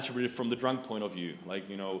answered it from the drunk point of view,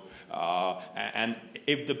 and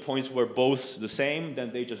if the points were both the same,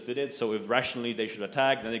 then they just did it. So if rationally they should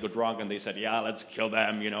attack, then they got drunk and they said, yeah, let's kill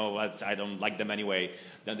them, I don't like them anyway.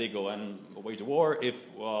 Then they go and wage a war. If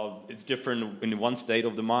it's different in one state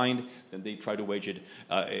of the mind, then they try to wage it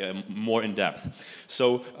more in depth.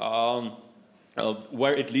 So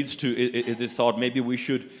where it leads to is this thought, maybe we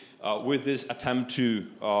should with this attempt to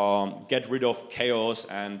get rid of chaos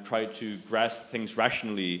and try to grasp things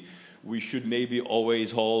rationally, we should maybe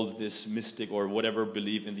always hold this mystic or whatever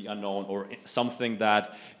belief in the unknown, or something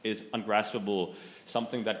that is ungraspable,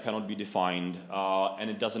 something that cannot be defined. And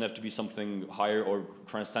it doesn't have to be something higher or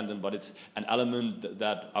transcendent, but it's an element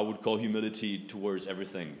that I would call humility towards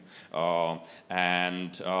everything.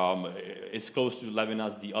 It's close to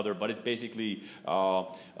Levinas, the other, but it's basically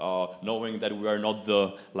knowing that we are not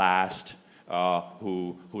the last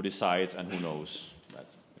who decides and who knows.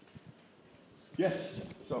 That's Yes.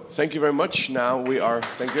 So thank you very much. Now we are.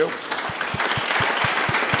 Thank you.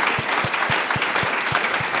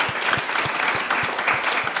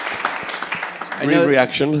 Brief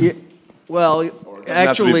reaction. Yeah, well,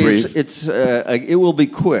 actually, it will be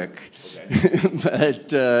quick, okay.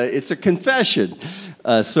 But it's a confession,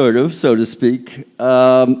 sort of, so to speak.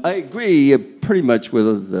 I agree pretty much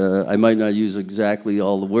with, I might not use exactly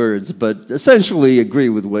all the words, but essentially agree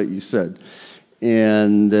with what you said.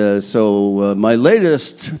 And so my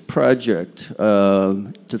latest project,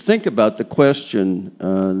 to think about the question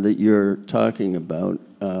that you're talking about,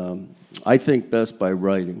 I think best by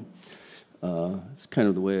writing. It's kind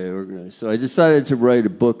of the way I organize. So I decided to write a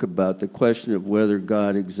book about the question of whether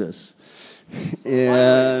God exists.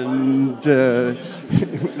 And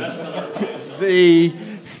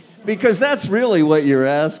because that's really what you're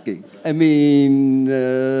asking. I mean,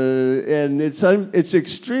 and it's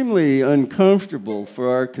extremely uncomfortable for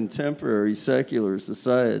our contemporary secular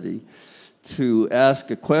society to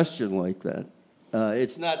ask a question like that.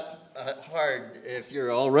 It's not hard if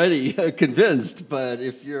you're already convinced, but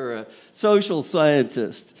if you're a social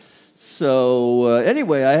scientist. So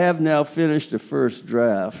anyway, I have now finished the first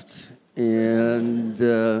draft, and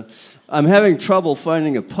I'm having trouble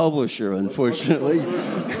finding a publisher, unfortunately.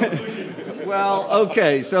 Well,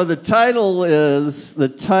 okay, so the title is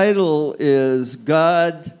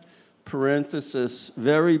God, parenthesis,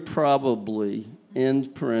 very probably,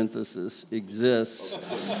 end parenthesis, exists.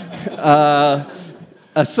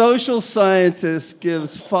 A social scientist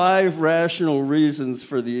gives 5 rational reasons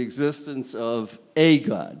for the existence of a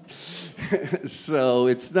God. So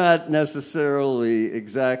it's not necessarily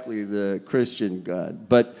exactly the Christian God.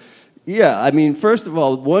 But yeah, I mean, first of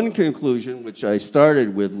all, one conclusion, which I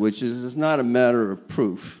started with, which is it's not a matter of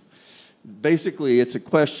proof. Basically, it's a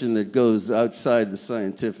question that goes outside the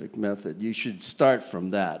scientific method. You should start from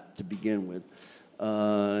that to begin with.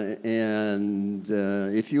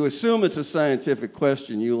 If you assume it's a scientific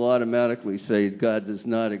question, you'll automatically say God does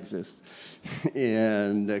not exist.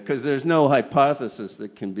 And because there's no hypothesis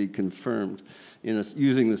that can be confirmed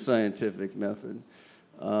using the scientific method.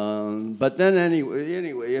 But then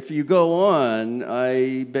anyway, if you go on,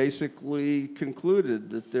 I basically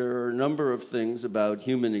concluded that there are a number of things about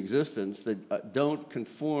human existence that don't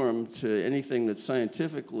conform to anything that's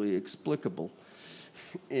scientifically explicable.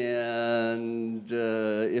 And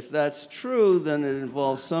if that's true, then it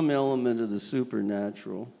involves some element of the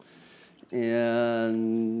supernatural.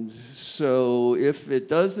 And so if it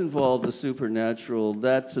does involve the supernatural,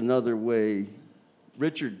 that's another way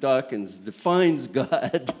Richard Dawkins defines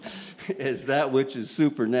God as that which is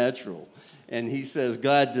supernatural. And he says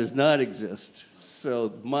God does not exist.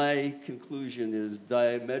 So my conclusion is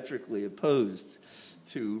diametrically opposed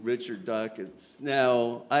to Richard Dawkins.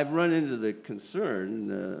 Now, I've run into the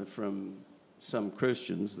concern from some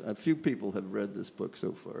Christians, a few people have read this book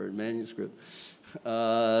so far in manuscript,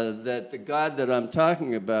 that the God that I'm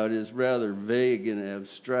talking about is rather vague and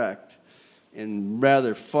abstract and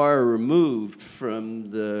rather far removed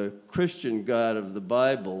from the Christian God of the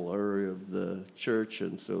Bible or of the church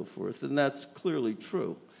and so forth, and that's clearly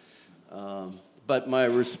true. But my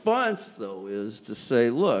response, though, is to say,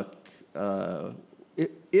 look,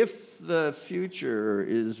 if the future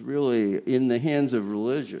is really in the hands of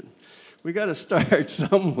religion, we got to start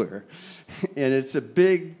somewhere. And it's a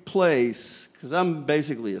big place, because I'm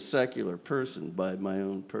basically a secular person by my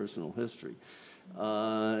own personal history.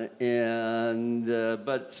 But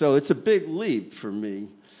so it's a big leap for me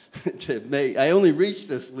to make. I only reached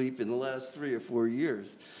this leap in the last 3 or 4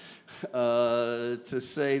 years. To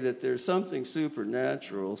say that there's something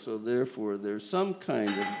supernatural, so therefore there's some kind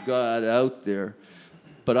of God out there,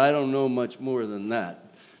 but I don't know much more than that.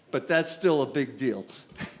 But that's still a big deal.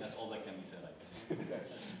 That's all that can be said, I think.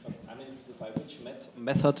 I'm interested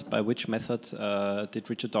by which method did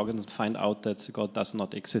Richard Dawkins find out that God does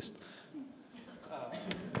not exist?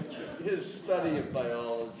 His study of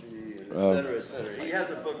biology, et cetera, et cetera. He has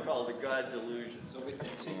a book called The God Delusion. So with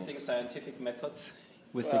the existing scientific methods,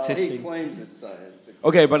 He claims it's science.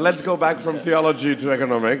 Okay, but let's go back from theology to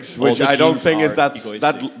economics, which I don't think is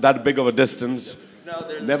that big of a distance. No,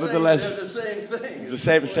 they're Nevertheless, the same thing. It's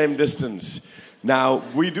the same distance. Now,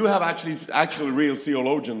 we do have actually real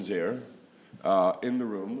theologians here in the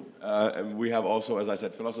room. And we have also, as I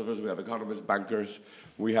said, philosophers, we have economists, bankers.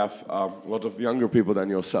 We have a lot of younger people than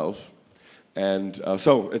yourself. And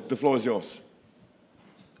so the floor is yours.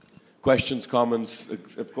 Questions, comments,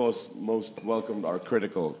 of course, most welcomed are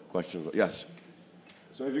critical questions. Yes.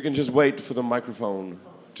 So if you can just wait for the microphone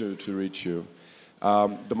to reach you.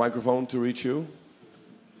 The microphone to reach you?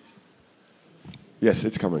 Yes,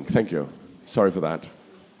 it's coming. Thank you. Sorry for that.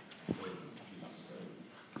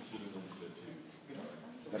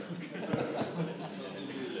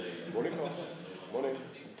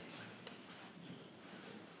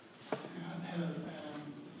 Hello.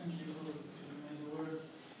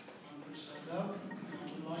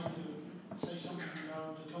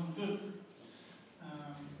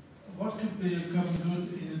 be a common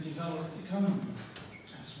good in a developed economy,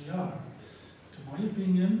 as we are? To my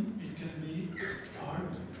opinion, it can be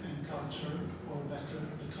art and culture, or better,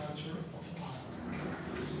 the culture of art.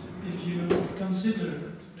 If you consider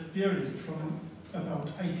the period from about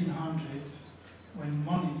 1800, when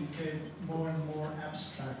money became more and more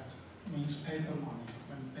abstract, means paper money,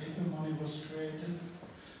 when paper money was created,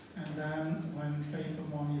 and then when paper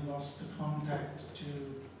money lost the contact to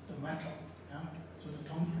the metal, yeah, to the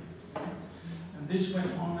concrete. And this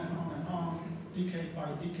went on and on and on, decade by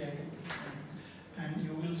decade. And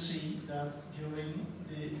you will see that during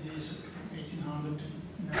these 1800 to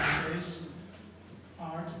nowadays,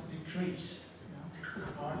 art decreased. Yeah?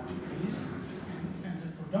 Art decreased, and the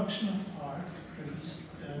production of art decreased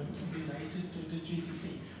related to the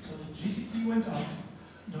GDP. So the GDP went up,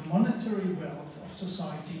 the monetary wealth of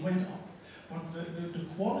society went up, but the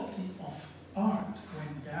quality of art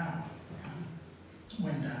went down. Yeah?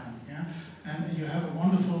 Went down. Yeah? And you have a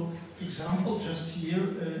wonderful example just here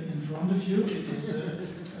in front of you. It is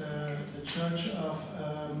the church of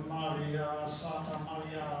Maria, Santa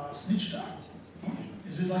Maria Sniczka.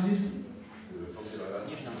 Is it like this? Something like that.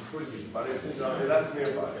 Could be, but it's that's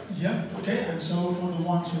nearby. Yeah, okay, and so for the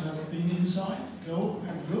ones who have never been inside, go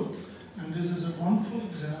and look. And this is a wonderful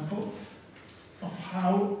example of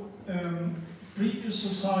how previous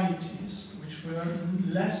societies, which were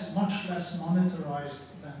much less monetarized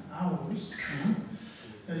than ours,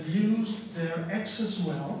 used their excess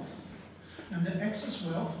wealth, and the excess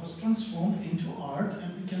wealth was transformed into art,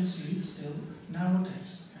 and we can see it still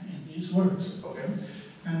nowadays in these works. Okay.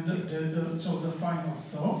 And so the final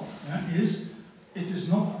thought is, it is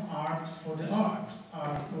not art for the art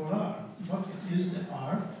for art, but it is the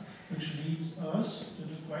art which leads us to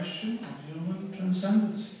the question of human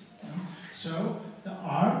transcendence. So the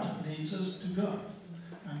art leads us to God,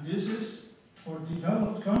 and this is for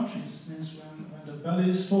developed countries. Means when the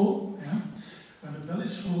belly is full, when the belly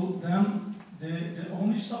is full, then the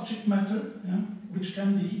only subject matter which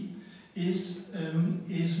can be is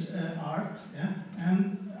art,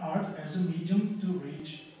 and art as a medium to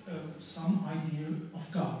reach some idea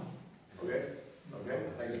of God. Okay. Okay.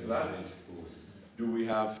 Thank you for that. Do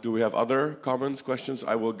we have other comments, questions?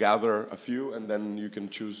 I will gather a few, and then you can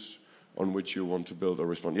choose on which you want to build or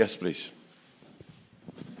respond. Yes, please.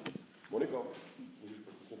 Monica.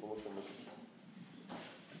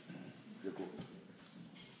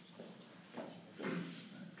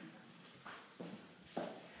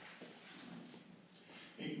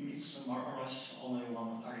 It's more or less only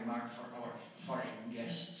one remark for our foreign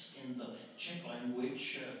guests. In the Czech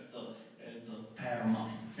language, the term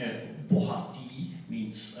bohatý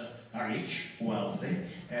means rich, wealthy,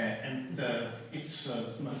 and it's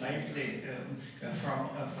directly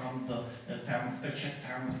from the Czech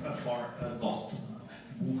term for God,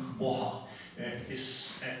 Bůh, Boha. It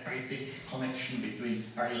is a pretty connection between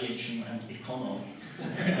religion and economy.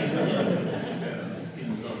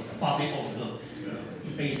 In the body of the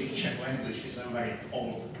basic Czech language is a very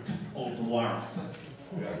old word.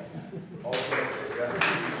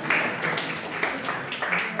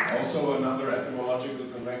 Also, another etymological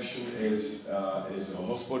connection is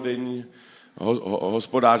hospodyň,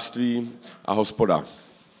 hospodářství a hospoda.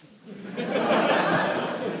 And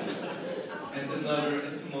another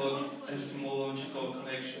etymological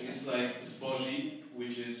connection is like zboží,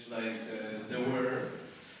 which is like the word,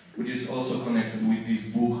 which is also connected with this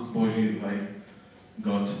Bůh, Boží, like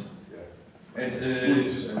God. And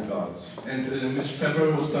gods. And Mr.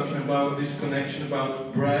 Feber was talking about this connection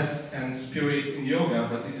about breath and spirit in yoga,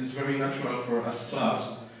 but it is very natural for us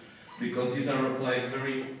Slavs, because these are like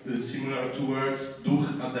very similar two words, duch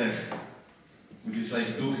a dech, which is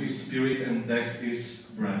like duch is spirit and dech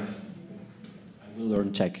is breath. I will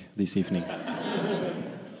learn Czech this evening.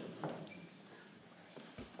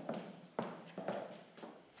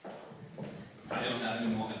 I don't have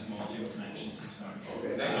any more etymological connections, I'm sorry.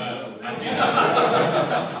 Okay. I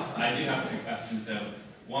do have two questions though.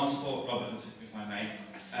 One's for Robert, if I may.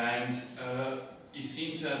 And you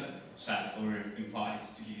seem to have said or implied,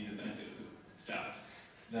 to give you the benefit of the doubt,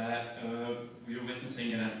 that we are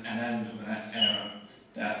witnessing an end of an era,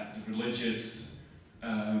 that the religious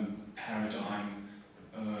paradigm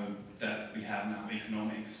that we have now,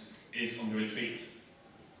 economics, is on the retreat.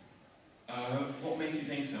 What makes you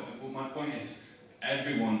think so? Well, my point is,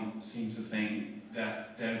 everyone seems to think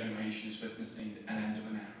that their generation is witnessing an end of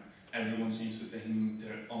an era. Everyone seems to think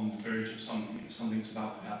they're on the verge of something. Something's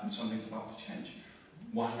about to happen, something's about to change.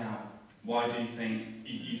 Why now? Why do you think,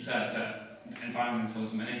 you said that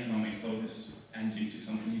environmentalism and economics both is ending to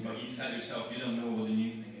something new, but you said yourself you don't know what the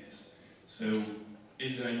new thing is. So,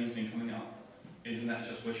 is there a new thing coming up? isn't that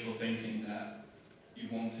just wishful thinking that you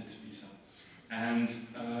want it to be so? And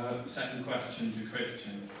second question to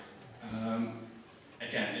Christian.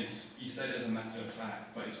 Again, you said as a matter of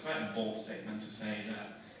fact, but it's quite a bold statement to say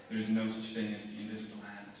that there is no such thing as the invisible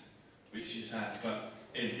hand, which you said, but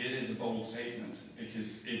it is a bold statement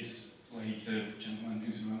because it's like the gentleman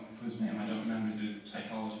whose name I don't remember, the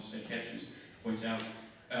psychiatrist points out.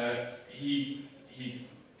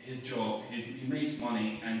 His job, he makes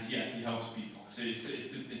money and yet he helps people. So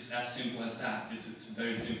it's as simple as that. It's a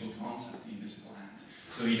very simple concept, the invisible hand.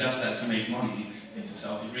 So he does that to make money. It's a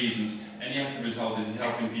selfish reasons, and yet the result is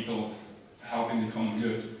helping people, helping the common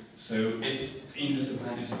good. So invisible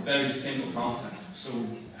hand is a very simple concept. So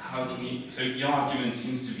how can you? So your argument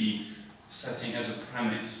seems to be setting as a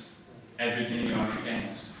premise everything you argue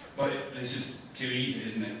against. But this is too easy,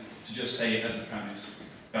 isn't it? To just say it as a premise.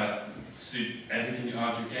 But so everything you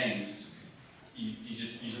argue against, you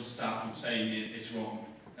just start from saying it's wrong,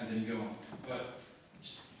 and then you go on. But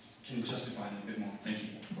can you justify it a bit more? Thank you.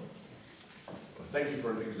 Thank you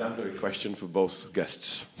for an exemplary question for both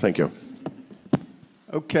guests. Thank you.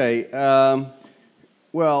 Okay.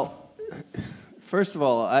 Well, first of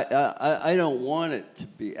all, I don't want it to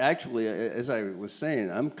be. Actually, as I was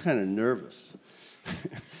saying, I'm kind of nervous.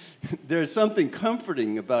 There's something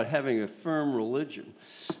comforting about having a firm religion.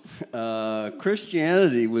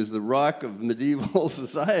 Christianity was the rock of medieval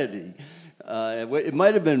society. It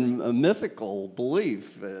might have been a mythical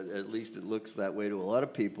belief, at least it looks that way to a lot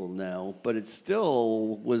of people now, but it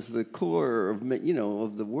still was the core of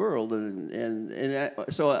the world,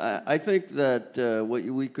 so I think that what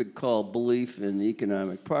we could call belief in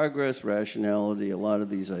economic progress, rationality, a lot of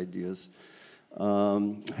these ideas,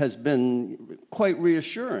 has been quite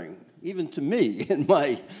reassuring, even to me in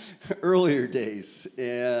my earlier days.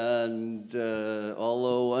 And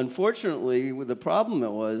although, unfortunately, the problem it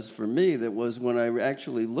was for me, that was when I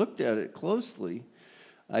actually looked at it closely,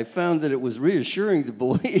 I found that it was reassuring to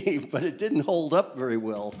believe, but it didn't hold up very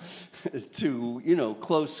well to,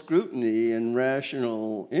 close scrutiny and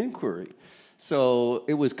rational inquiry. So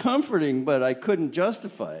it was comforting, but I couldn't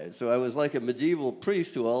justify it. So I was like a medieval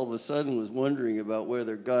priest who all of a sudden was wondering about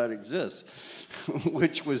whether God exists,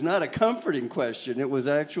 which was not a comforting question. It was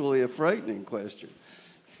actually a frightening question.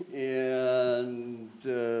 And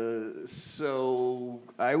so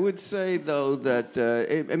I would say, though, that,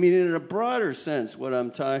 in a broader sense, what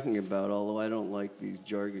I'm talking about, although I don't like these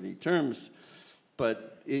jargony terms,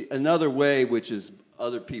 but another way, which is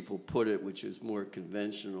other people put it, which is more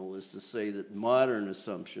conventional, is to say that modern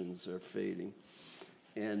assumptions are fading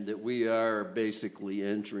and that we are basically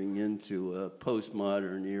entering into a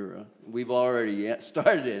postmodern era. We've already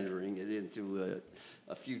started entering it into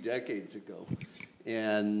a few decades ago.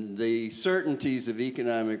 And the certainties of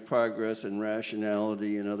economic progress and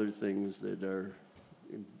rationality and other things that are,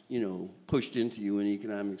 pushed into you in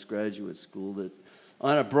economics graduate school, that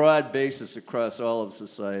on a broad basis across all of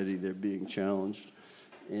society, they're being challenged.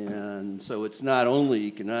 And so it's not only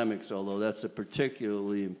economics, although that's a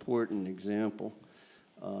particularly important example.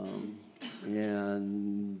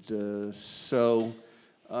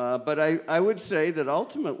 But I would say that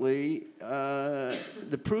ultimately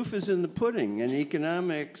the proof is in the pudding, and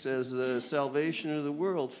economics as the salvation of the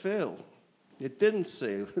world failed. It didn't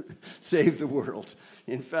save the world.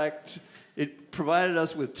 In fact, it provided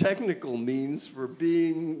us with technical means for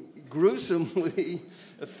being gruesomely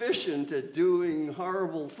efficient at doing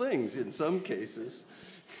horrible things in some cases.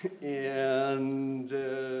 And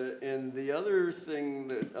the other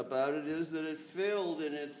thing about it is that it failed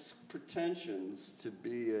in its pretensions to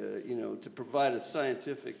be, to provide a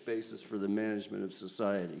scientific basis for the management of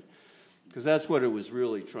society, because that's what it was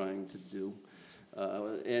really trying to do.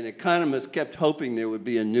 And economists kept hoping there would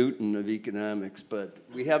be a Newton of economics, but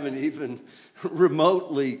we haven't even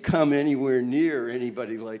remotely come anywhere near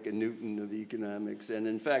anybody like a Newton of economics. And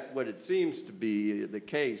in fact, what it seems to be the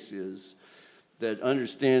case is that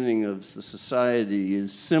understanding of the society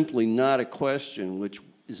is simply not a question which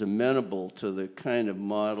is amenable to the kind of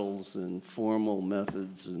models and formal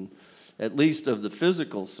methods, and at least of the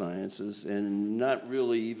physical sciences, and not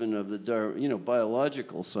really even of the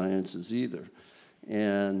biological sciences either.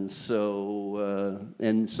 And so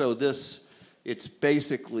it's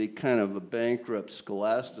basically kind of a bankrupt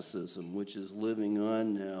scholasticism, which is living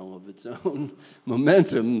on now of its own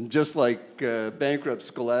momentum, just like bankrupt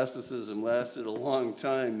scholasticism lasted a long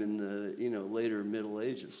time in the later Middle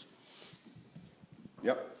Ages.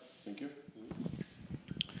 Yep, thank you.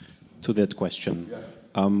 To that question,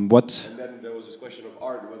 yeah. What? And then there was this question of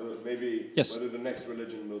art, whether the next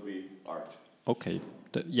religion will be art. Okay.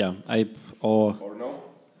 Or no?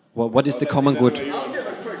 Well, what is the common good? I'll give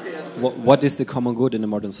a quick answer. what is the common good in a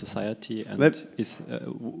modern society, and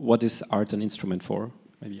what is art an instrument for?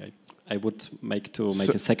 Maybe I would make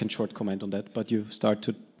a second short comment on that, but you start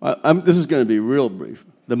to. This is going to be real brief.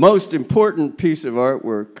 The most important piece of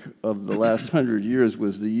artwork of the last 100 years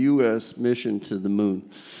was the U.S. mission to the moon.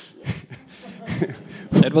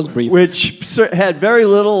 That was brief. Which had very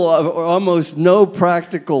little or almost no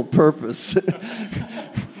practical purpose,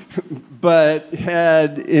 but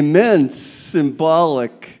had immense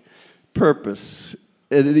symbolic purpose.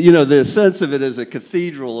 You know, the sense of it as a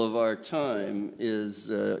cathedral of our time is,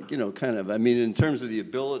 you know, kind of, I mean, in terms of the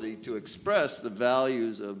ability to express the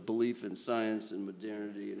values of belief in science and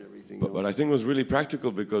modernity and everything else. But I think it was really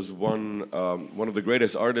practical because one of the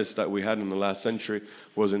greatest artists that we had in the last century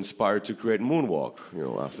was inspired to create Moonwalk, you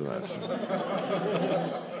know, after that.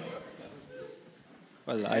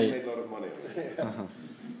 Well, I made a lot of money.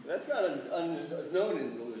 That's not unknown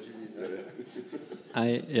in religion, you know.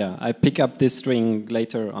 I pick up this string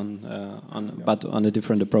later but on a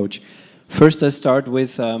different approach. First, I start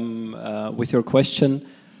with your question.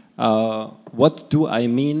 What do I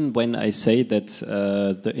mean when I say that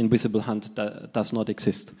the invisible hand does not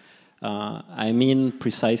exist? I mean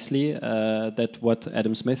precisely that what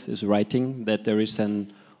Adam Smith is writing, that there is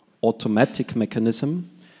an automatic mechanism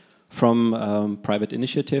from private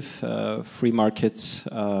initiative, free markets,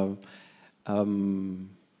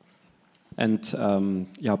 and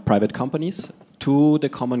private companies to the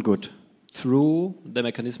common good through the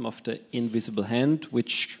mechanism of the invisible hand,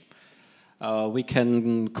 which we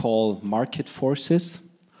can call market forces,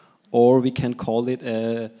 or we can call it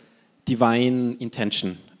a divine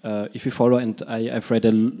intention. If you follow, and I've read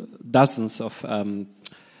dozens of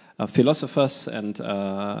philosophers and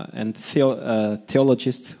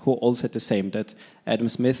theologians who all said the same, that Adam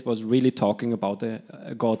Smith was really talking about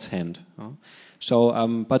God's hand.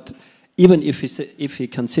 But even if we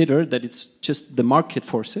consider that it's just the market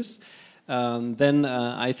forces, then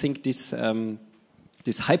I think this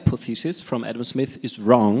hypothesis from Adam Smith is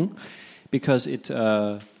wrong, because it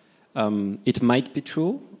might be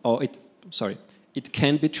true, or it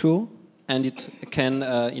can be true, and it can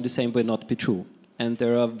in the same way not be true. And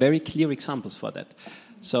there are very clear examples for that.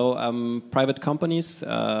 So private companies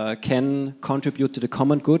can contribute to the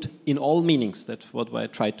common good in all meanings. That's what I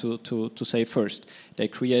tried to say first. They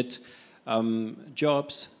create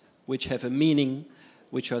jobs which have a meaning,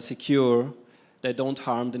 which are secure, they don't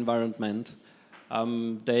harm the environment,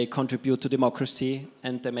 they contribute to democracy,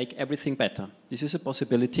 and they make everything better. This is a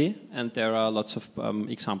possibility, and there are lots of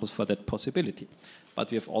examples for that possibility.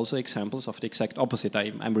 But we have also examples of the exact opposite.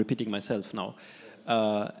 I'm repeating myself now.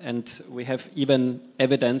 And we have even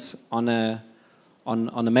evidence on a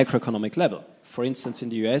macroeconomic level. For instance, in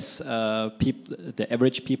the US, the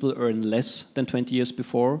average people earn less than 20 years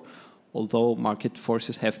before, although market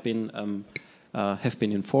forces have been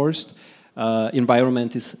enforced.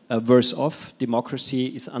 Environment is worse off,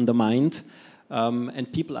 democracy is undermined, and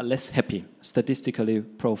people are less happy, statistically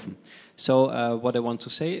proven. So what I want to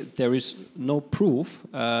say, there is no proof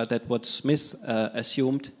that what Smith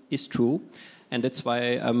assumed is true, and that's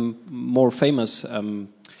why more famous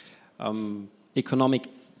economic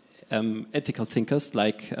ethical thinkers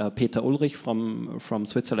like Peter Ulrich from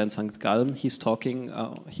Switzerland, St. Gallen, he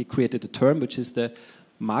created a term which is the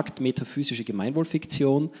marktmetaphysische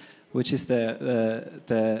Gemeinwohlfiktion, which is the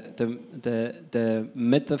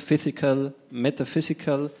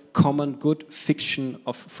metaphysical common good fiction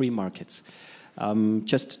of free markets.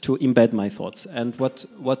 Just to embed my thoughts. And what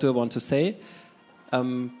do I want to say?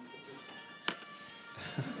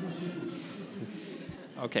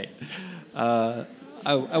 Okay.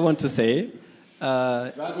 I want to say.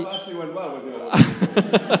 That actually went well with you.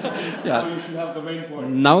 Yeah. Now you should have the main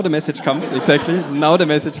point. Now the message comes, exactly. Now the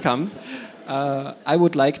message comes. I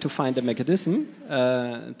would like to find a mechanism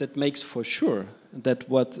that makes for sure that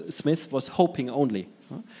what Smith was hoping only,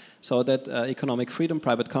 so that economic freedom,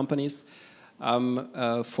 private companies,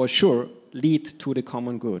 for sure lead to the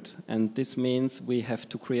common good. And this means we have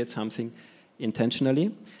to create something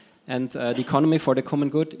intentionally. And the economy for the common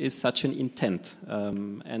good is such an intent.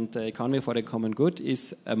 And the economy for the common good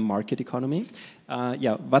is a market economy.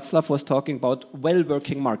 Václav was talking about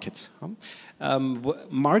well-working markets.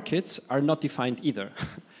 Markets are not defined either.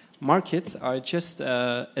 Markets are just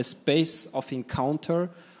a space of encounter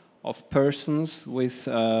of persons with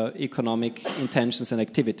economic intentions and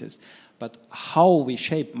activities. But how we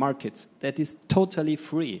shape markets, that is totally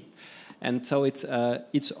free. And so it's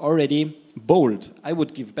already bold. I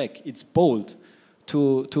would give back. It's bold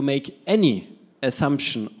to make any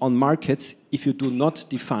assumption on markets if you do not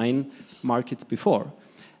define markets before.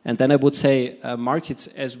 And then I would say markets,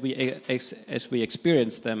 as we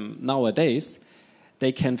experience them nowadays,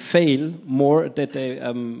 they can fail more that they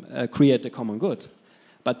create a common good.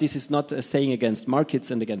 But this is not a saying against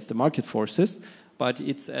markets and against the market forces, but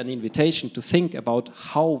it's an invitation to think about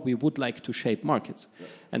how we would like to shape markets. Yeah.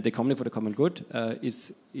 And the Economy for the Common Good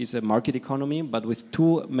is a market economy, but with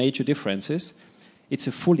two major differences. It's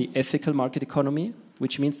a fully ethical market economy,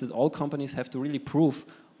 which means that all companies have to really prove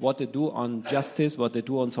what they do on justice, what they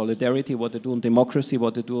do on solidarity, what they do on democracy,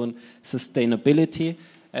 what they do on sustainability,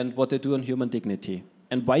 and what they do on human dignity.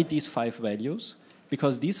 And why these 5 values?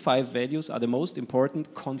 Because these 5 values are the most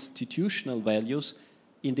important constitutional values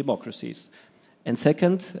in democracies. And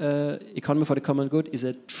second, Economy for the Common Good is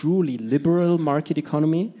a truly liberal market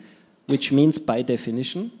economy, which means by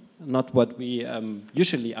definition, not what we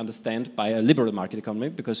usually understand by a liberal market economy,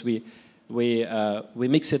 because we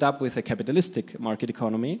mix it up with a capitalistic market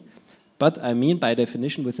economy, but I mean by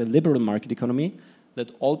definition with a liberal market economy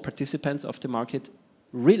that all participants of the market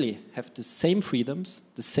really have the same freedoms,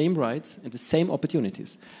 the same rights, and the same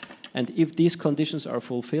opportunities. And if these conditions are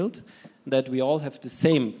fulfilled, that we all have the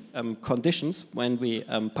same conditions when we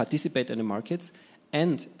participate in the markets,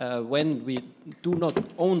 and when we do not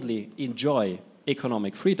only enjoy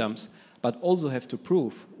economic freedoms, but also have to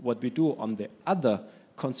prove what we do on the other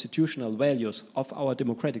constitutional values of our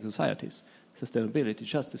democratic societies, sustainability,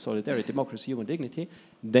 justice, solidarity, democracy, human dignity,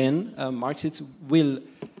 then markets will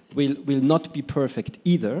not be perfect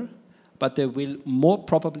either, but they will more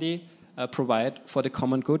probably provide for the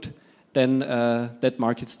common good than that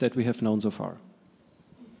markets that we have known so far.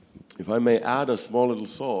 If I may add a small little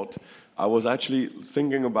thought, I was actually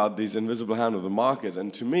thinking about this invisible hand of the markets,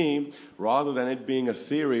 and to me, rather than it being a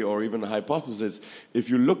theory or even a hypothesis, if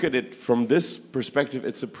you look at it from this perspective,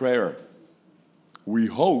 it's a prayer. We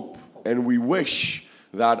hope and we wish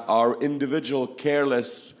that our individual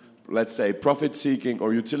careless, let's say, profit-seeking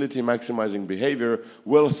or utility-maximizing behavior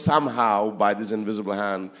will somehow, by this invisible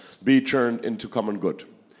hand, be turned into common good.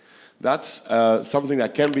 That's something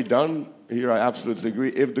that can be done, here I absolutely agree,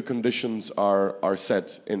 if the conditions are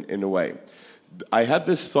set in a way. I had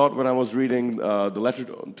this thought when I was reading the letter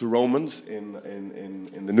to Romans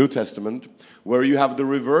in the New Testament, where you have the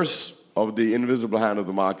reverse of the invisible hand of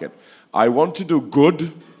the market. I want to do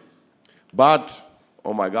good, but,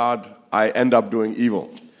 oh my God, I end up doing evil.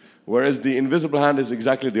 Whereas the invisible hand is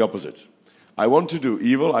exactly the opposite. I want to do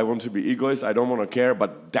evil, I want to be egoist, I don't want to care,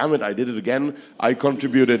 but damn it, I did it again. I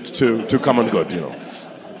contributed to common good, you know.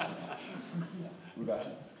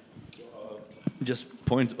 Just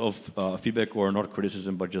point of feedback, or not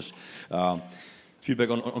criticism, but just feedback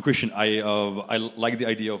on Christian. I like the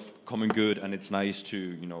idea of common good, and it's nice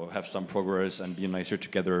to have some progress and be nicer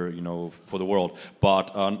together, for the world.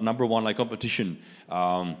 But number one, like competition.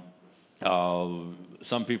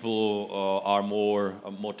 Some people are more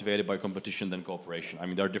motivated by competition than cooperation. I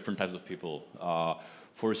mean, there are different types of people.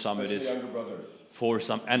 For some, especially it is younger brothers. For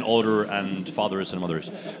some, and older, and fathers and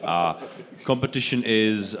mothers. Competition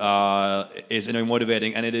is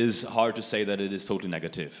motivating, and it is hard to say that it is totally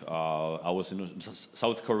negative. I was in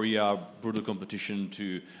South Korea, brutal competition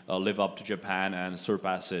to live up to Japan and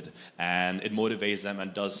surpass it, and it motivates them,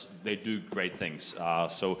 and they do great things.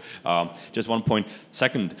 So just one point.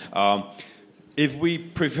 Second, if we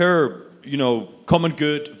prefer, common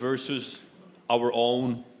good versus our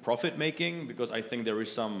own profit making, because I think there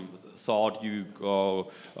is some thought you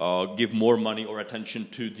give more money or attention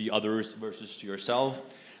to the others versus to yourself.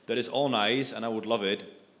 That is all nice, and I would love it.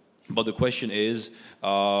 But the question is,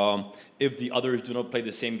 if the others do not play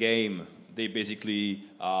the same game, they basically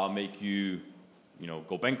make you,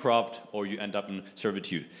 go bankrupt, or you end up in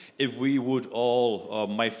servitude. If we would all,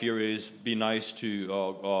 my fear is, be nice to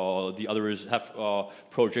the others, have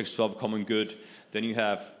projects to have common good, then you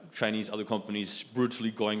have Chinese other companies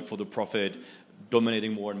brutally going for the profit,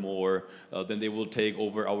 dominating more and more. Then they will take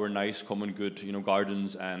over our nice common good,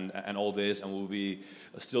 gardens and all this, and we'll be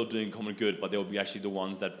still doing common good, but they'll be actually the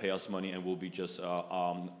ones that pay us money, and we'll be just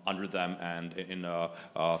under them and in a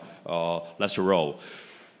lesser role.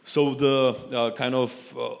 So the kind of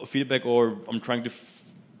feedback, or I'm trying to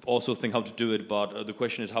also think how to do it, but the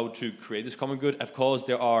question is how to create this common good. Of course,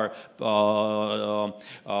 there are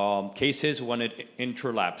cases when it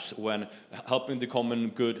interlaps, when helping the common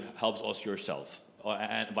good helps us yourself,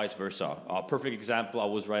 and vice versa. A perfect example, I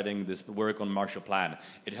was writing this work on Marshall Plan.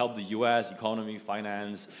 It helped the US economy,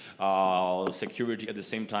 finance, security. At the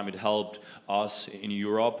same time, it helped us in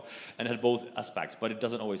Europe, and had both aspects, but it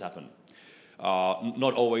doesn't always happen.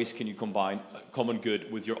 not always can you combine common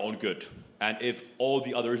good with your own good. And if all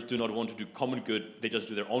the others do not want to do common good, they just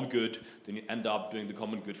do their own good, then you end up doing the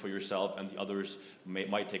common good for yourself, and the others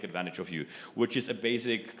might take advantage of you. Which is a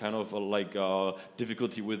basic kind of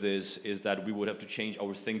difficulty with this, is that we would have to change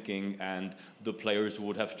our thinking, and the players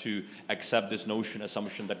would have to accept this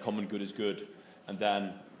assumption that common good is good, and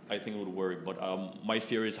then I think it would work. But my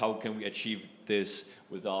fear is, how can we achieve this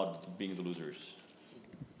without being the losers?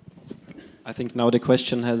 I think now the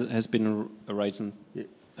question has been arisen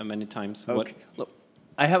many times. Okay. Look,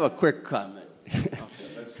 I have a quick comment.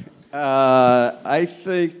 I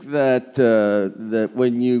think that that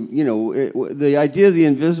when the idea of the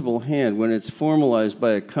invisible hand, when it's formalized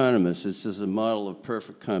by economists, it's as a model of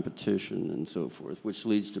perfect competition and so forth, which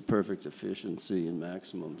leads to perfect efficiency and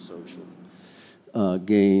maximum social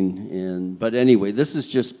gain. But anyway, this is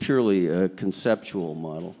just purely a conceptual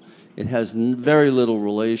model. It has very little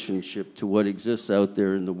relationship to what exists out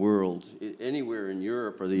there in the world, anywhere in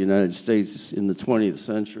Europe or the United States in the 20th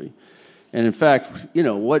century. And in fact,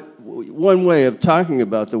 one way of talking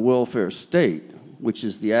about the welfare state, which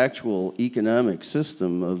is the actual economic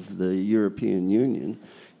system of the European Union,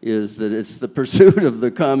 is that it's the pursuit of the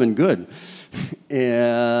common good.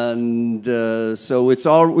 And so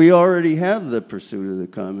we already have the pursuit of the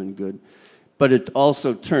common good. But it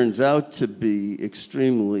also turns out to be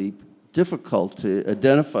extremely difficult to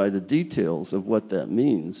identify the details of what that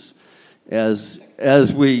means, as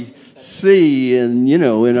we see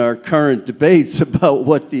in our current debates about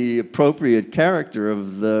what the appropriate character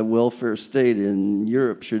of the welfare state in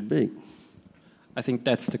Europe should be. I think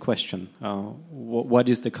that's the question. What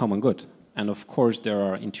is the common good? And of course, there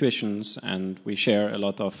are intuitions, and we share a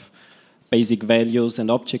lot of basic values and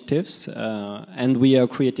objectives, and we are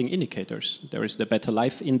creating indicators. There is the Better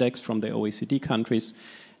Life Index from the OECD countries.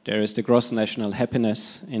 There is the gross national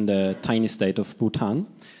happiness in the tiny state of Bhutan.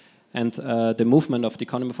 And the movement of the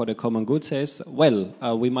economy for the common good says, well,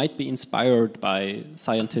 we might be inspired by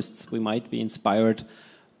scientists, we might be inspired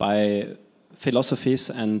by philosophies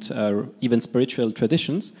and even spiritual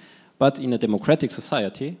traditions, but in a democratic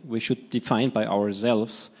society, we should define by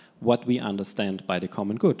ourselves what we understand by the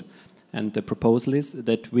common good. And the proposal is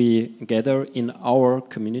that we gather in our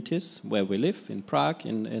communities where we live, in Prague,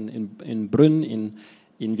 in Brünn,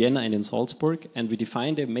 in Vienna, and in Salzburg, and we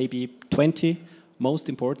define the maybe 20 most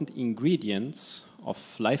important ingredients of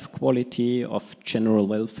life quality, of general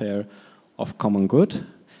welfare, of common good.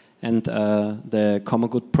 And the common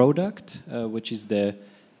good product, which is the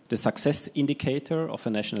success indicator of a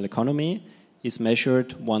national economy, is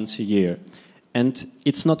measured once a year. And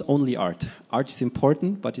it's not only art. Art is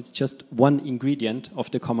important, but it's just one ingredient of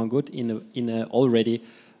the common good in a already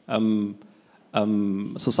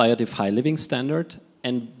society of high living standard.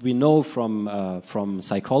 And we know from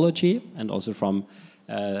psychology and also from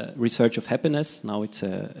research of happiness, now it's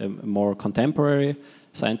a more contemporary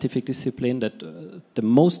scientific discipline, that the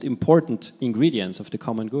most important ingredients of the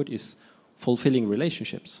common good is fulfilling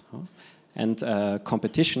relationships. And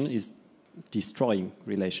competition is destroying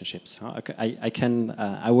relationships.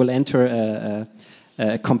 I will enter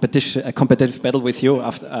a competitive battle with you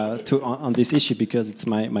on this issue, because it's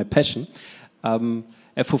my passion.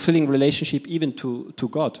 A fulfilling relationship even to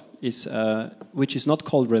God is, which is not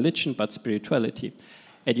called religion but spirituality,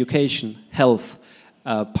 education, health,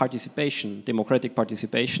 participation, democratic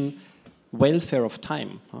participation, welfare of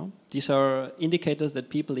time. These are indicators that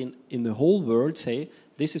people in the whole world say,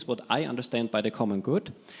 this is what I understand by the common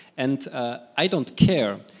good. And I don't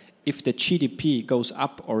care if the GDP goes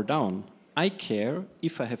up or down. I care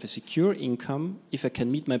if I have a secure income, if I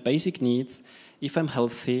can meet my basic needs, if I'm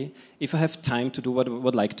healthy, if I have time to do what I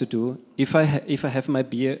would like to do, if I have my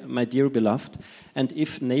dear beloved, and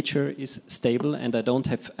if nature is stable and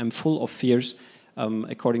I'm full of fears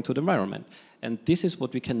according to the environment. And this is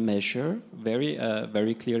what we can measure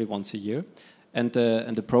very clearly once a year. And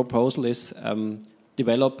the proposal is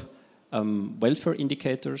develop welfare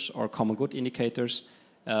indicators or common good indicators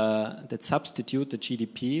that substitute the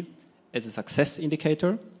GDP as a success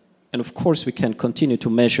indicator. And of course, we can continue to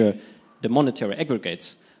measure the monetary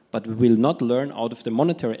aggregates, but we will not learn out of the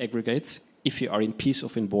monetary aggregates if you are in peace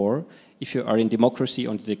or in war, if you are in democracy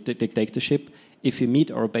or dictatorship, if you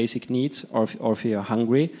meet our basic needs or if you are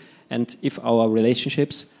hungry, and if our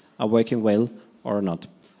relationships are working well or not.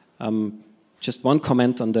 Just one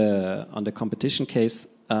comment on the competition case.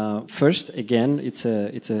 First, again, it's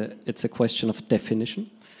a question of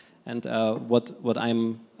definition, and what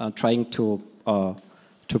I'm trying to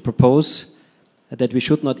propose, that we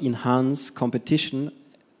should not enhance competition,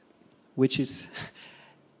 which is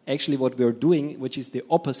actually what we're doing, which is the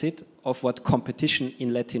opposite of what competition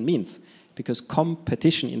in Latin means. because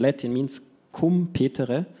competition in Latin means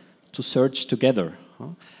competere, to search together.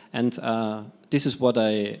 And this is what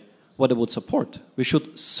I would support. We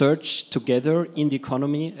should search together in the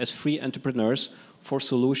economy as free entrepreneurs for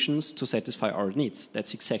solutions to satisfy our needs.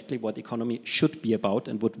 That's exactly what economy should be about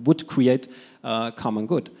and what would create common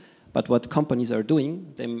good. But what companies are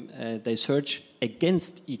doing, they search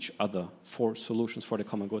against each other for solutions for the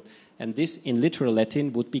common good. And this, in literal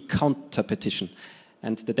Latin, would be counterpetition.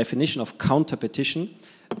 And the definition of counterpetition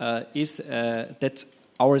is that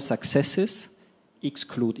our successes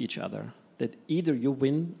exclude each other, that either you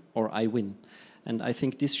win or I win. And I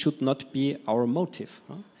think this should not be our motive.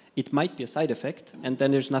 It might be a side effect, and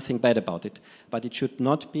then there's nothing bad about it. But it should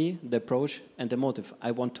not be the approach and the motive.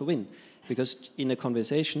 I want to win. Because in a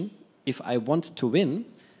conversation, if I want to win,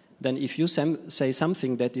 then if you say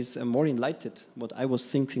something that is more enlightened, what I was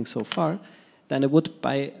thinking so far, then I would,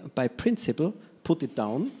 by principle, put it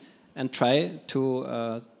down and try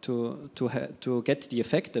to get the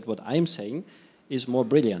effect that what I'm saying is more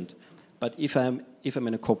brilliant. But if I'm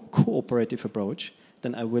in a cooperative approach,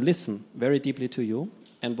 then I will listen very deeply to you,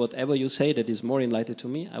 and whatever you say that is more enlightened to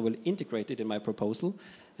me, I will integrate it in my proposal,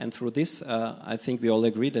 and through this, I think we all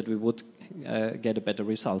agree that we would get a better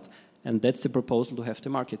result. And that's the proposal to have the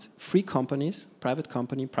markets. Free companies, private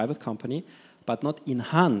company, but not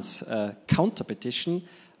enhance counterpetition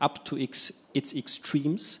up to its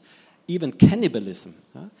extremes. Even cannibalism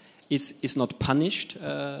is not punished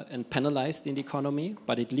and penalized in the economy,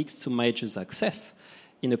 but it leads to major success.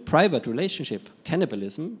 In a private relationship,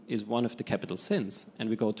 cannibalism is one of the capital sins, and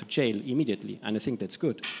we go to jail immediately, and I think that's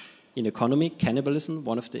good. In economy, cannibalism,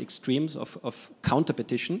 one of the extremes of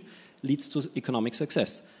counterpetition, leads to economic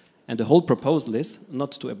success. And the whole proposal is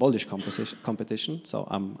not to abolish competition. So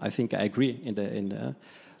I think I agree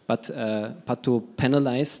but to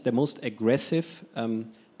penalize the most aggressive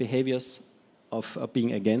behaviors of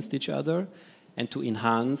being against each other, and to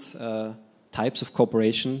enhance types of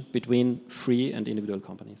cooperation between free and individual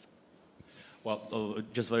companies. Well,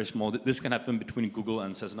 just very small. This can happen between Google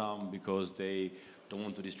and Cessna because they don't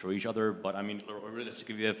want to destroy each other. But I mean,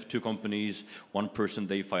 realistically, we have two companies, one person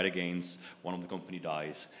they fight against, one of the company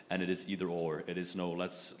dies, and it is either or. It is no,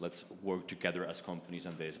 let's work together as companies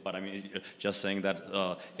and this. But I mean, just saying that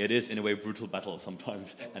it is in a way brutal battle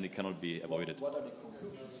sometimes, and it cannot be avoided. What are the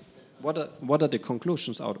conclusions? What are the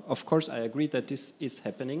conclusions out? Of course, I agree that this is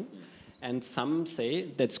happening, and some say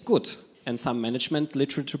that's good. And some management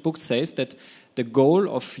literature book says that the goal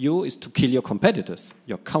of you is to kill your competitors,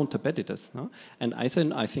 your counter-competitors. No? And I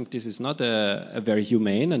think this is not a very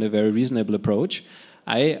humane and a very reasonable approach.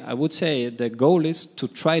 I would say the goal is to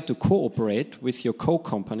try to cooperate with your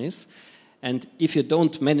co-companies. And if you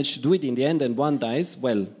don't manage to do it in the end and one dies,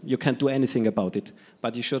 well, you can't do anything about it.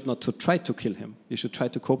 But you should not try to kill him. You should try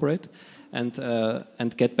to cooperate and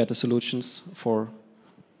get better solutions for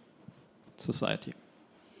society.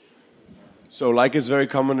 So like is very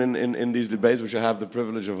common in these debates, which I have the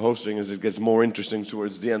privilege of hosting, is it gets more interesting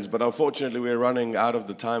towards the ends. But unfortunately, we're running out of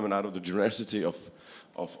the time and out of the generosity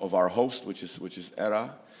of our host, which is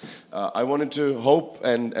Era. I wanted to hope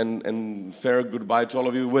and fare goodbye to all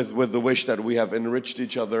of you with the wish that we have enriched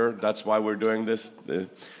each other. That's why we're doing this,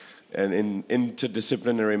 and in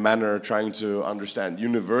interdisciplinary manner, trying to understand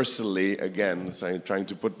universally, again, trying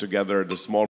to put together the small